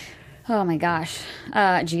 Oh my gosh.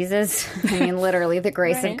 Jesus. I mean, literally the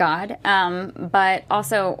grace Right. of God. But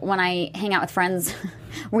also when I hang out with friends,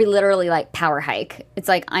 we literally like power hike. It's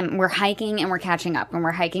like we're hiking and we're catching up, and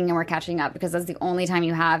we're hiking and we're catching up, because that's the only time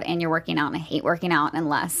you have, and you're working out, and I hate working out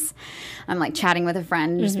unless I'm like chatting with a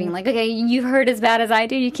friend and just being like, okay, you've heard as bad as I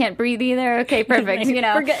do. You can't breathe either. Okay, perfect.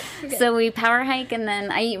 We're good. So we power hike, and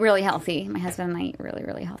then I eat really healthy. My husband and I eat really,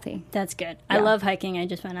 really healthy. That's good. I love hiking. I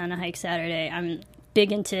just went on a hike Saturday. I'm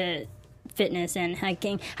big into fitness and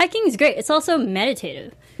hiking. Hiking is great. It's also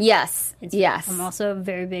meditative. Yes. Yes. I'm also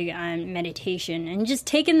very big on meditation and just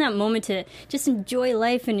taking that moment to just enjoy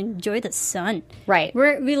life and enjoy the sun. Right.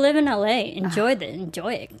 We live in LA. Enjoy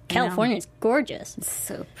it. California is gorgeous.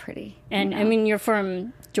 So pretty. And I mean, you're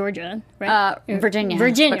from Georgia, right? Virginia.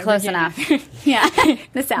 Virginia, But close Virginia. enough. Yeah.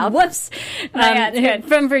 The South. Whoops. yeah, it's good.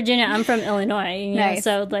 From Virginia. I'm from Illinois. Nice.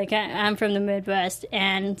 So, like, I'm from the Midwest.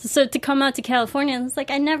 And so to come out to California, it's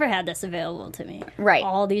like I never had this available to me. Right.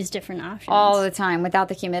 All these different options. All the time without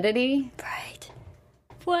the humidity. Right.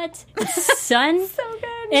 What? It's sun? So good.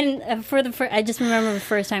 And I just remember the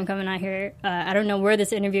first time coming out here. I don't know where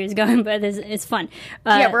this interview is going, but it's fun.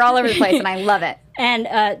 Yeah, we're all over the place, and I love it. And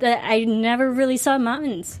I never really saw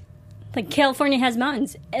mountains. Like, California has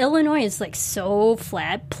mountains. Illinois is like so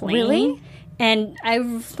flat, plain. Really? And I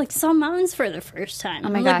like saw mountains for the first time.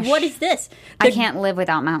 my I'm gosh. like, what is this? I can't live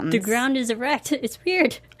without mountains. The ground is erect. It's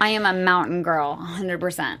weird. I am a mountain girl,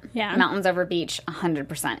 100%. Yeah. Mountains over beach,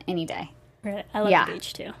 100%, any day. I love Yeah. the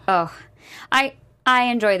beach too. Oh, I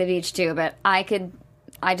enjoy the beach too, but I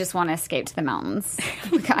just want to escape to the mountains.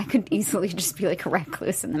 Like, I could easily just be like a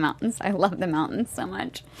recluse in the mountains. I love the mountains so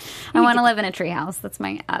much. I want to live in a treehouse. That's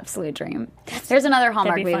my absolute dream. There's another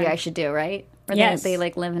Hallmark be movie fun. I should do, right? Where Yes. they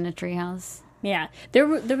like live in a treehouse. Yeah, there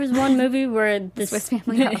was one movie where this Swiss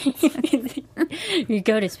Family House. you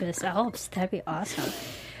go to Swiss Alps. That'd be awesome.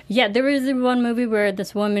 Yeah, there was one movie where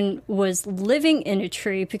this woman was living in a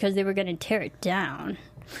tree because they were going to tear it down.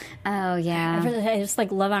 Oh, yeah. It's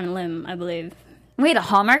like Love on a Limb, I believe. Wait, a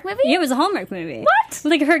Hallmark movie? Yeah, it was a Hallmark movie. What?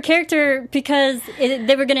 Like her character, because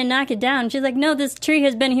they were going to knock it down. She's like, no, this tree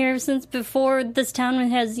has been here since before this town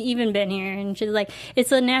has even been here. And she's like,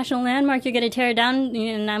 it's a national landmark. You're going to tear it down,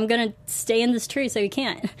 and I'm going to stay in this tree, so you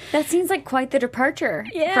can't. That seems like quite the departure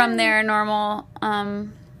from their normal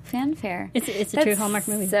fanfare. It's a true Hallmark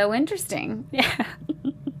movie. So interesting. Yeah.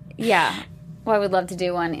 Yeah. Well, I would love to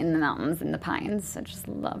do one in the mountains, in the pines. I just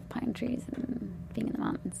love pine trees and being in the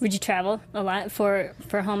mountains. Would you travel a lot for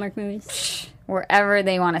Hallmark movies? Wherever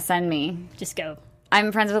they want to send me. Just go.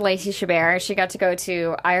 I'm friends with Lacey Chabert. She got to go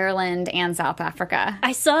to Ireland and South Africa.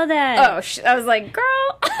 I saw that. Oh, I was like,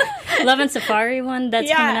 girl. Love and Safari one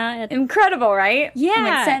that's coming out. Incredible, right? Yeah. I'm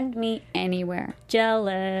like, send me anywhere.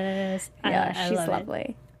 Jealous. Yeah, I she's love lovely.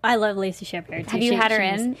 It. I love Lacey Chabert. Have you had her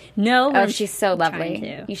in? No. Oh, she's so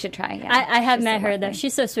lovely. You should try. Yeah, I have met her, though.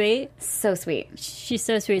 She's so sweet. So sweet. She's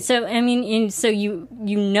so sweet. So, I mean, so you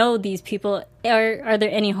know these people. Are there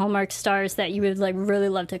any Hallmark stars that you would like really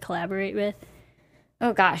love to collaborate with?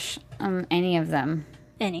 Oh, gosh. Any of them.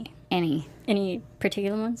 Any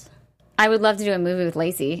particular ones? I would love to do a movie with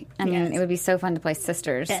Lacey. I mean, it would be so fun to play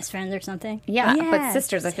sisters. Best friends or something? Yeah, but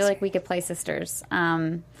sisters. I feel like we could play sisters.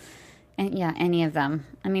 And yeah, any of them.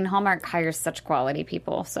 I mean, Hallmark hires such quality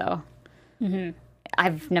people, so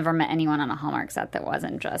I've never met anyone on a Hallmark set that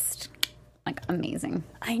wasn't just like amazing.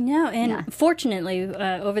 I know, and fortunately,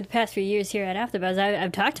 over the past few years here at AfterBuzz,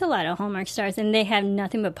 I've talked to a lot of Hallmark stars, and they have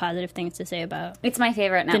nothing but positive things to say about. It's my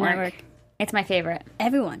favorite network. The network. It's my favorite.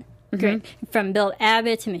 Everyone. Great. From Bill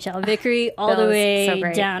Abbott to Michelle Vickery, all the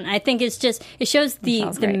way down. I think it shows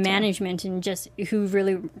the management and just who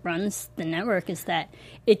really runs the network is that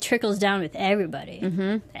it trickles down with everybody.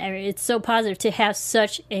 It's so positive to have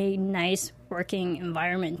such a nice working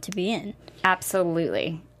environment to be in.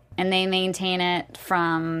 Absolutely. And they maintain it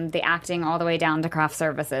from the acting all the way down to craft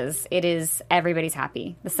services. It is, everybody's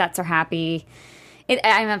happy. The sets are happy.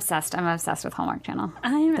 I'm obsessed. I'm obsessed with Hallmark Channel.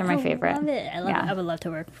 They're my favorite. I love it. I would love to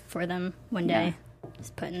work for them one day.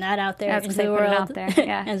 Just putting that out there into the put world it out there.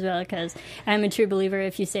 Yeah. as well, because I'm a true believer.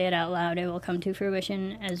 If you say it out loud, it will come to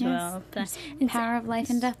fruition as well. The power of life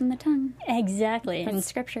and death in the tongue. Exactly. From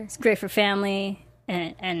Scripture. It's great for family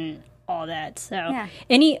and all that. So,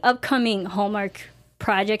 any upcoming Hallmark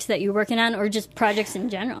projects that you're working on, or just projects in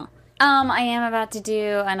general? I am about to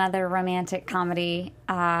do another romantic comedy.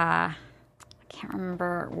 Can't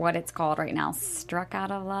remember what it's called right now. Struck Out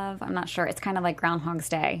of Love. I'm not sure. It's kind of like Groundhog's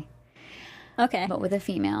Day. Okay. But with a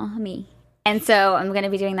female, me. And so I'm going to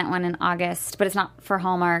be doing that one in August, but it's not for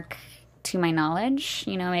Hallmark to my knowledge.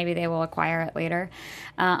 You know, maybe they will acquire it later.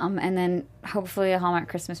 And then hopefully a Hallmark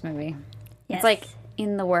Christmas movie. Yes. It's like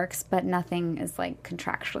in the works, but nothing is like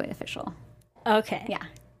contractually official. Okay. Yeah.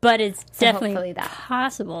 But it's definitely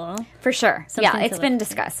possible. For sure. Yeah, it's been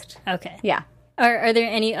discussed. Okay. Yeah. Are there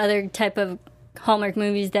any other type of Hallmark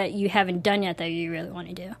movies that you haven't done yet that you really want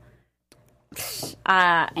to do?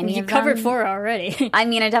 You covered 4 already. I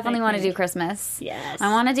mean, I definitely want to do Christmas. Yes.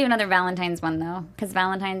 I want to do another Valentine's one, though, because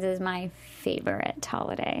Valentine's is my favorite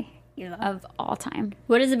holiday of all time.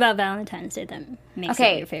 What is about Valentine's Day that makes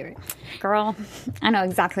it your favorite? Girl, I know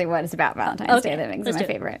exactly what is about Valentine's Day that makes it my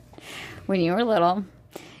favorite. When you were little,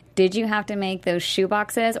 did you have to make those shoe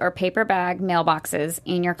boxes or paper bag mailboxes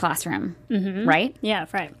in your classroom? Mm-hmm. Right? Yeah,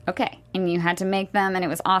 right. Okay. And you had to make them, and it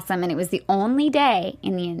was awesome. And it was the only day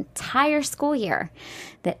in the entire school year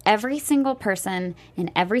that every single person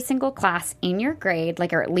in every single class in your grade,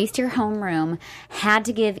 like, or at least your homeroom, had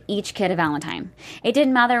to give each kid a Valentine. It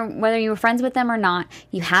didn't matter whether you were friends with them or not.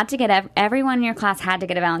 You had to get, everyone in your class had to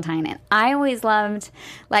get a Valentine. And I always loved,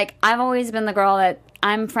 like, I've always been the girl that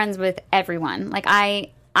I'm friends with everyone. Like,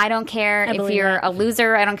 I don't care if you're a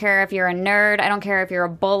loser. I don't care if you're a nerd. I don't care if you're a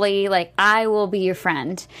bully. Like, I will be your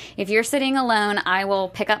friend. If you're sitting alone, I will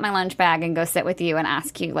pick up my lunch bag and go sit with you and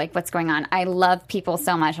ask you, like, what's going on. I love people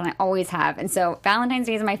so much, and I always have. And so Valentine's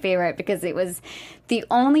Day is my favorite because it was the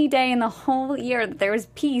only day in the whole year that there was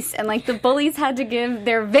peace. And, like, the bullies had to give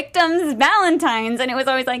their victims Valentines, and it was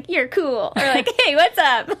always like, you're cool. Or like, hey, what's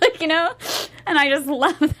up? Like, you know? And I just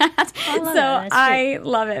love that. I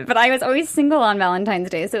love it. But I was always single on Valentine's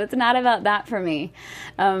Day, so it's not about that for me.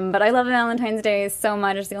 But I love Valentine's Day so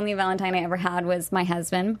much. The only Valentine I ever had was my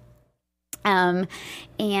husband. And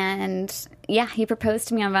yeah, he proposed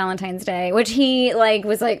to me on Valentine's Day, which he like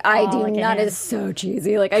was like, I do not, is so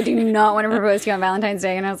cheesy. Like, I do not want to propose to you on Valentine's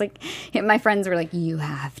Day. And I was like, my friends were like, you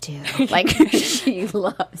have to. Like, she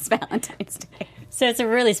loves Valentine's Day. So it's a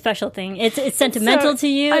really special thing. It's sentimental to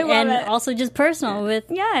you, and it. Also just personal with.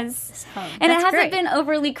 Yes. So, and it hasn't great. been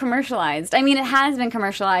overly commercialized. I mean, it has been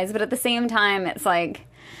commercialized, but at the same time, it's like,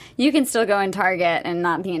 you can still go in Target and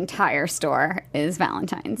not the entire store is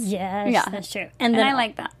Valentine's. Yes, yeah, that's true. And then I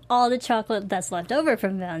like that. All the chocolate that's left over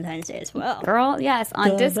from Valentine's Day as well. Girl, yes, on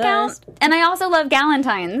The discount. best. And I also love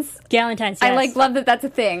Galentine's. Galentine's, yes. I love that that's a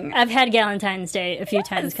thing. I've had Galentine's Day a few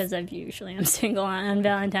times because I'm single on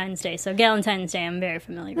Valentine's Day. So Galentine's Day, I'm very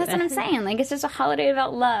familiar with. That's what I'm saying. Like, it's just a holiday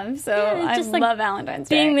about love. So Yeah, I just like love Valentine's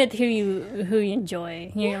Day. being with who you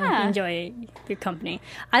enjoy. You know, enjoy your company.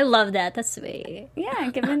 I love that. That's sweet. Yeah,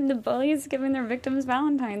 giving the bullies, giving their victims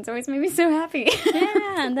Valentine's always made me so happy.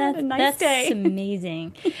 Yeah, that's a nice that's day.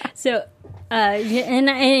 amazing. So, and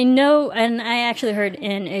I know, and I actually heard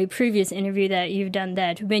in a previous interview that you've done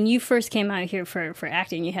that when you first came out here for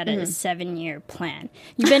acting, you had a 7-year plan.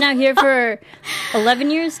 You've been out here for 11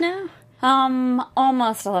 years now?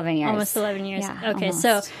 Almost 11 years. Almost 11 years. Yeah, okay, almost.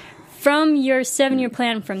 so from your 7-year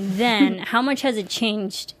plan from then, how much has it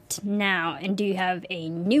changed to now? And do you have a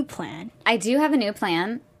new plan? I do have a new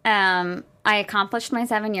plan. I accomplished my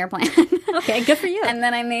 7-year plan. Okay, good for you. And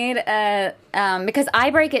then I made because I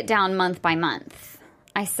break it down month by month.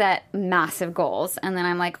 I set massive goals. And then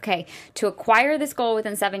I'm like, okay, to acquire this goal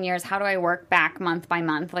within 7 years, how do I work back month by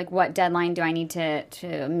month? Like, what deadline do I need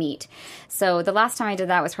to meet? So the last time I did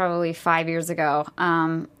that was probably 5 years ago.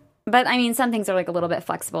 But I mean, some things are like a little bit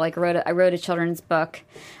flexible. Like I wrote a children's book.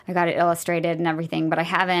 I got it illustrated and everything, but I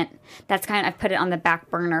haven't. I've put it on the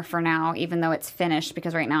back burner for now, even though it's finished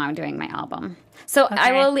because right now I'm doing my album. So Okay.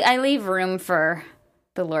 I leave room for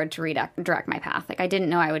the Lord to direct my path. Like, I didn't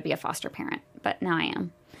know I would be a foster parent, but now I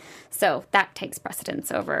am. So that takes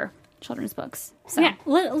precedence over children's books. So. Yeah,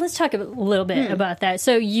 let's talk a little bit about that.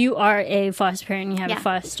 So you are a foster parent and you have a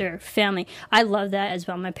foster family. I love that as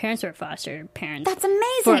well. My parents were foster parents. That's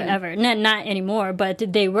amazing. Forever. Not anymore, but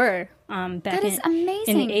they were back That is in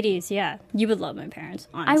amazing. the 80s. Yeah, you would love my parents,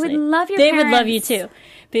 honestly. I would love your They parents. would love you too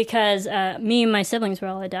because me and my siblings were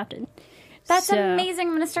all adopted. That's So- amazing.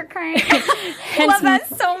 I'm going to start crying. I love that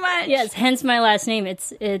so much. Yes, hence my last name.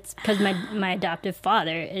 It's because my adoptive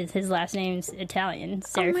father his last name's Italian,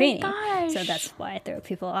 Serafini. gosh. So that's why I throw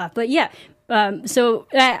people off. But yeah, so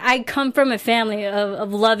I come from a family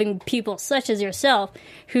of loving people such as yourself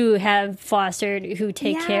who have fostered, who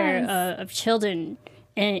take care of children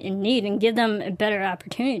in need and give them a better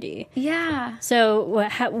opportunity. Yeah. So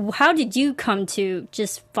how did you come to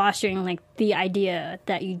just fostering, like, the idea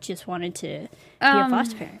that you just wanted to be a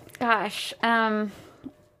foster parent? Gosh.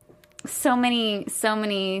 So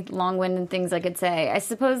many long-winded things I could say. I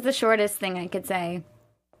suppose the shortest thing I could say,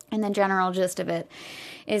 and the general gist of it,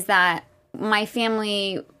 is that my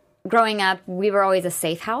family, growing up, we were always a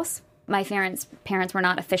safe house. My parents were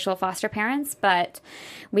not official foster parents, but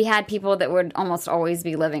we had people that would almost always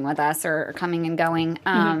be living with us or coming and going.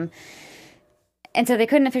 And so they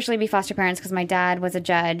couldn't officially be foster parents because my dad was a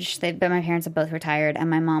judge, but my parents have both retired, and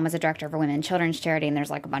my mom was a director of a women and children's charity, and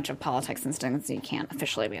there's like a bunch of politics and things, so you can't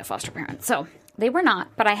officially be a foster parent. So they were not,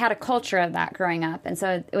 but I had a culture of that growing up, and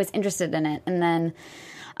so I was interested in it. And then,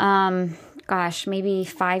 maybe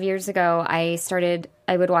 5 years ago, I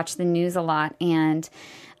would watch the news a lot, and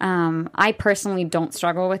I personally don't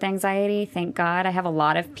struggle with anxiety. Thank God. I have a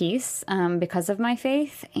lot of peace because of my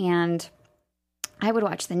faith. And I would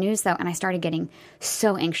watch the news, though, and I started getting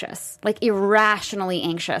so anxious, like irrationally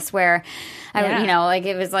anxious, where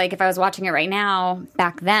it was like if I was watching it right now,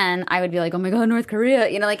 back then, I would be like, oh my God, North Korea,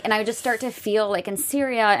 and I would just start to feel like in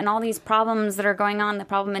Syria and all these problems that are going on, the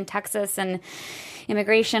problem in Texas and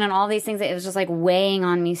immigration and all these things, it was just like weighing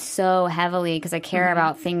on me so heavily because I care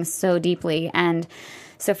about things so deeply. And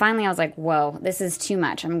so finally I was like, whoa, this is too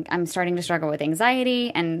much. I'm starting to struggle with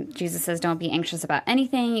anxiety, and Jesus says don't be anxious about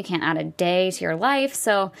anything. You can't add a day to your life.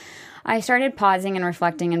 So I started pausing and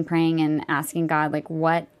reflecting and praying and asking God, like,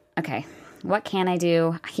 what can I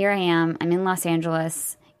do? Here I am. I'm in Los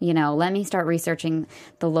Angeles. Let me start researching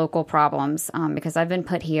the local problems because I've been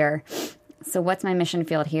put here. So what's my mission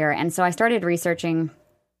field here? And so I started researching,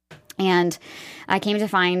 and I came to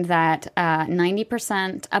find that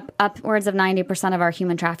 90%, upwards of 90% of our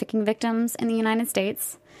human trafficking victims in the United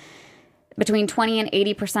States, between 20 and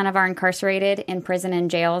 80% of our incarcerated in prison and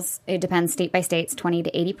jails, it depends state by state, it's 20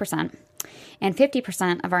 to 80%, And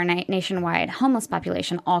 50% of our nationwide homeless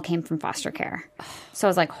population all came from foster care. So I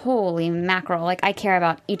was like, holy mackerel. Like, I care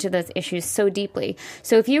about each of those issues so deeply.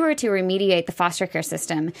 So if you were to remediate the foster care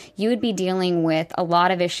system, you would be dealing with a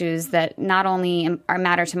lot of issues that not only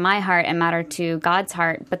matter to my heart and matter to God's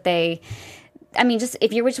heart, but just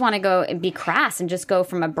if you just want to go and be crass and just go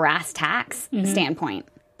from a brass tacks standpoint,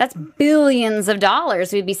 that's billions of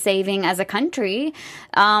dollars we'd be saving as a country.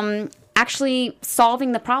 Actually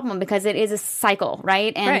solving the problem, because it is a cycle,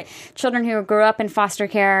 right? And children who grew up in foster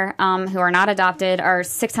care, who are not adopted, are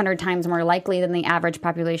 600 times more likely than the average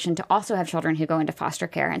population to also have children who go into foster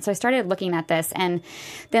care. And so I started looking at this, and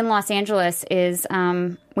then Los Angeles is,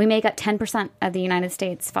 we make up 10% of the United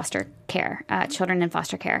States foster care, children in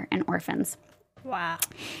foster care and orphans. Wow.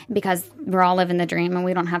 Because we're all living the dream and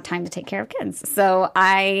we don't have time to take care of kids. So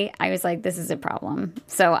I was like, this is a problem.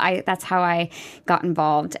 So that's how I got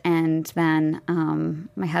involved. And then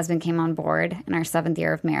my husband came on board in our 7th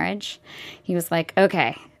year of marriage. He was like,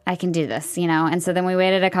 okay, I can do this, And so then we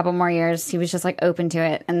waited a couple more years. He was just like open to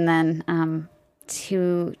it. And then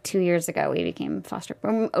 2 years ago, we became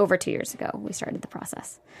over 2 years ago, we started the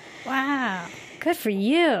process. Wow. Good for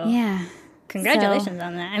you. Yeah. Congratulations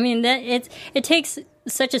on that. I mean, it takes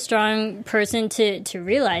such a strong person to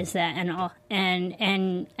realize that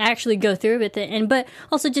and actually go through with it, but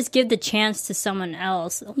also just give the chance to someone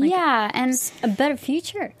else. And a better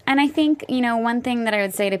future. And I think, one thing that I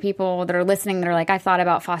would say to people that are listening, that are like, I thought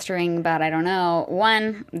about fostering, but I don't know.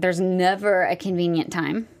 One, there's never a convenient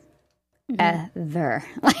time. Ever.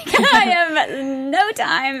 I have no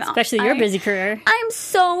time. Especially your busy career. I'm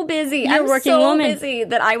so busy. You're a working woman. Busy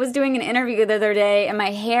that I was doing an interview the other day and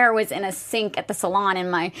my hair was in a sink at the salon, and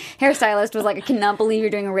my hairstylist was like, I cannot believe you're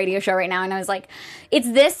doing a radio show right now. And I was like, it's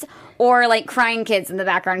this or like crying kids in the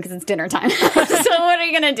background because it's dinner time. So what are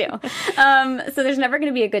you going to do? So there's never going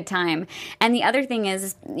to be a good time. And the other thing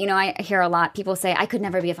is, I hear a lot, people say, I could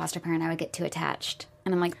never be a foster parent. I would get too attached.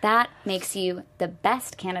 And I'm like, that makes you the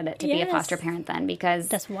best candidate to be a foster parent then, because...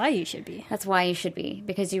 That's why you should be. That's why you should be,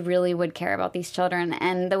 because you really would care about these children.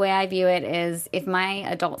 And the way I view it is, if my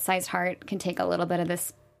adult-sized heart can take a little bit of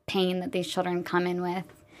this pain that these children come in with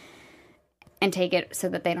and take it so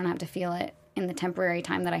that they don't have to feel it in the temporary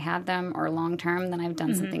time that I have them or long-term, then I've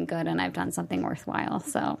done something good and I've done something worthwhile.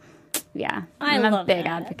 So... yeah, I'm a big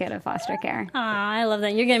advocate of foster care. I love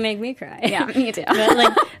that. You're gonna make me cry. Yeah, me too.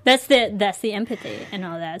 But that's the empathy and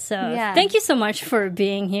all that. So thank you so much for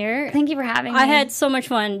being here. Thank you for having me. I had so much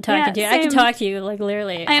fun talking to you. I could talk to you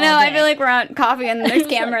literally. I know. I feel like we're out coffee and there's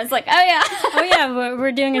cameras. Like, oh yeah,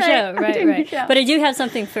 we're doing a show. Right. But I do have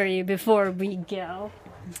something for you before we go.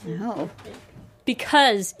 Oh.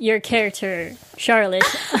 Because your character, Charlotte,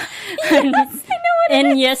 yes, I know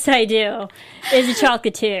and Yes I Do, is a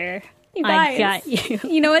chocolatier. You guys, I got you.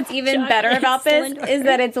 You know what's even better about this is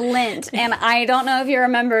that it's Lindt. And I don't know if you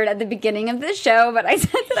remembered at the beginning of the show, but I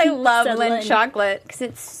said that I love Lindt chocolate because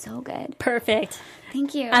it's so good. Perfect.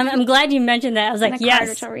 Thank you. I'm glad you mentioned that. I was like,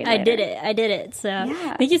 yes, I did it.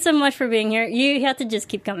 So thank you so much for being here. You have to just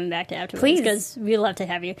keep coming back to Afterwards. Please. Because we love to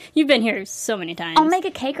have you. You've been here so many times. I'll make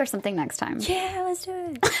a cake or something next time. Yeah, let's do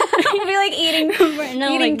it. We'll be like eating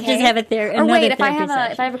cake. Just have it there. Or wait, if I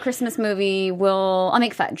have a Christmas movie, I'll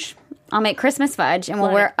make fudge. I'll make Christmas fudge and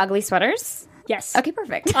we'll wear ugly sweaters. Yes. Okay,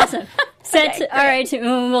 perfect. Awesome. Set. All right.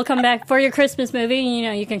 We'll come back for your Christmas movie.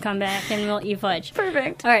 You can come back and we'll eat fudge.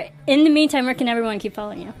 Perfect. All right. In the meantime, where can everyone keep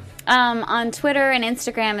following you? On Twitter and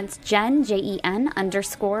Instagram, it's Jen,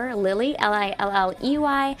 Jen_Lilley, Lilley.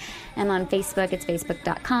 And on Facebook, it's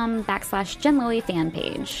facebook.com/Jen Lilley fan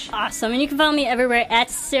page. Awesome. And you can follow me everywhere at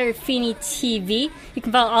Serafini TV. You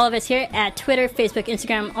can follow all of us here at Twitter, Facebook,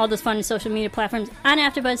 Instagram, all those fun social media platforms on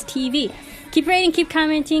AfterBuzz TV. Keep rating, keep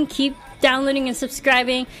commenting, keep downloading and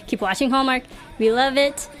subscribing. Keep watching Hallmark. We love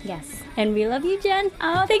it. Yes. And we love you, Jen.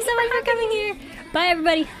 Oh, thanks so much for coming here. Bye,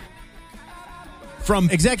 everybody.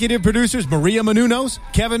 From executive producers Maria Menounos,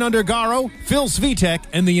 Kevin Undergaro, Phil Svitek,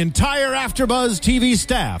 and the entire AfterBuzz TV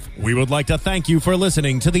staff, we would like to thank you for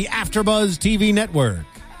listening to the AfterBuzz TV network.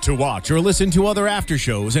 To watch or listen to other after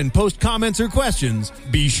shows and post comments or questions,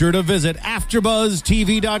 be sure to visit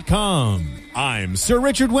AfterBuzzTV.com. I'm Sir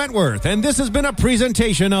Richard Wentworth, and this has been a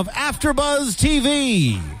presentation of AfterBuzz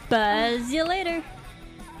TV. Buzz you later.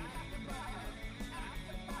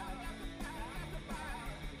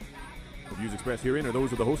 The views expressed herein are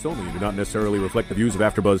those of the hosts only and do not necessarily reflect the views of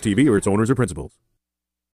AfterBuzz TV or its owners or principals.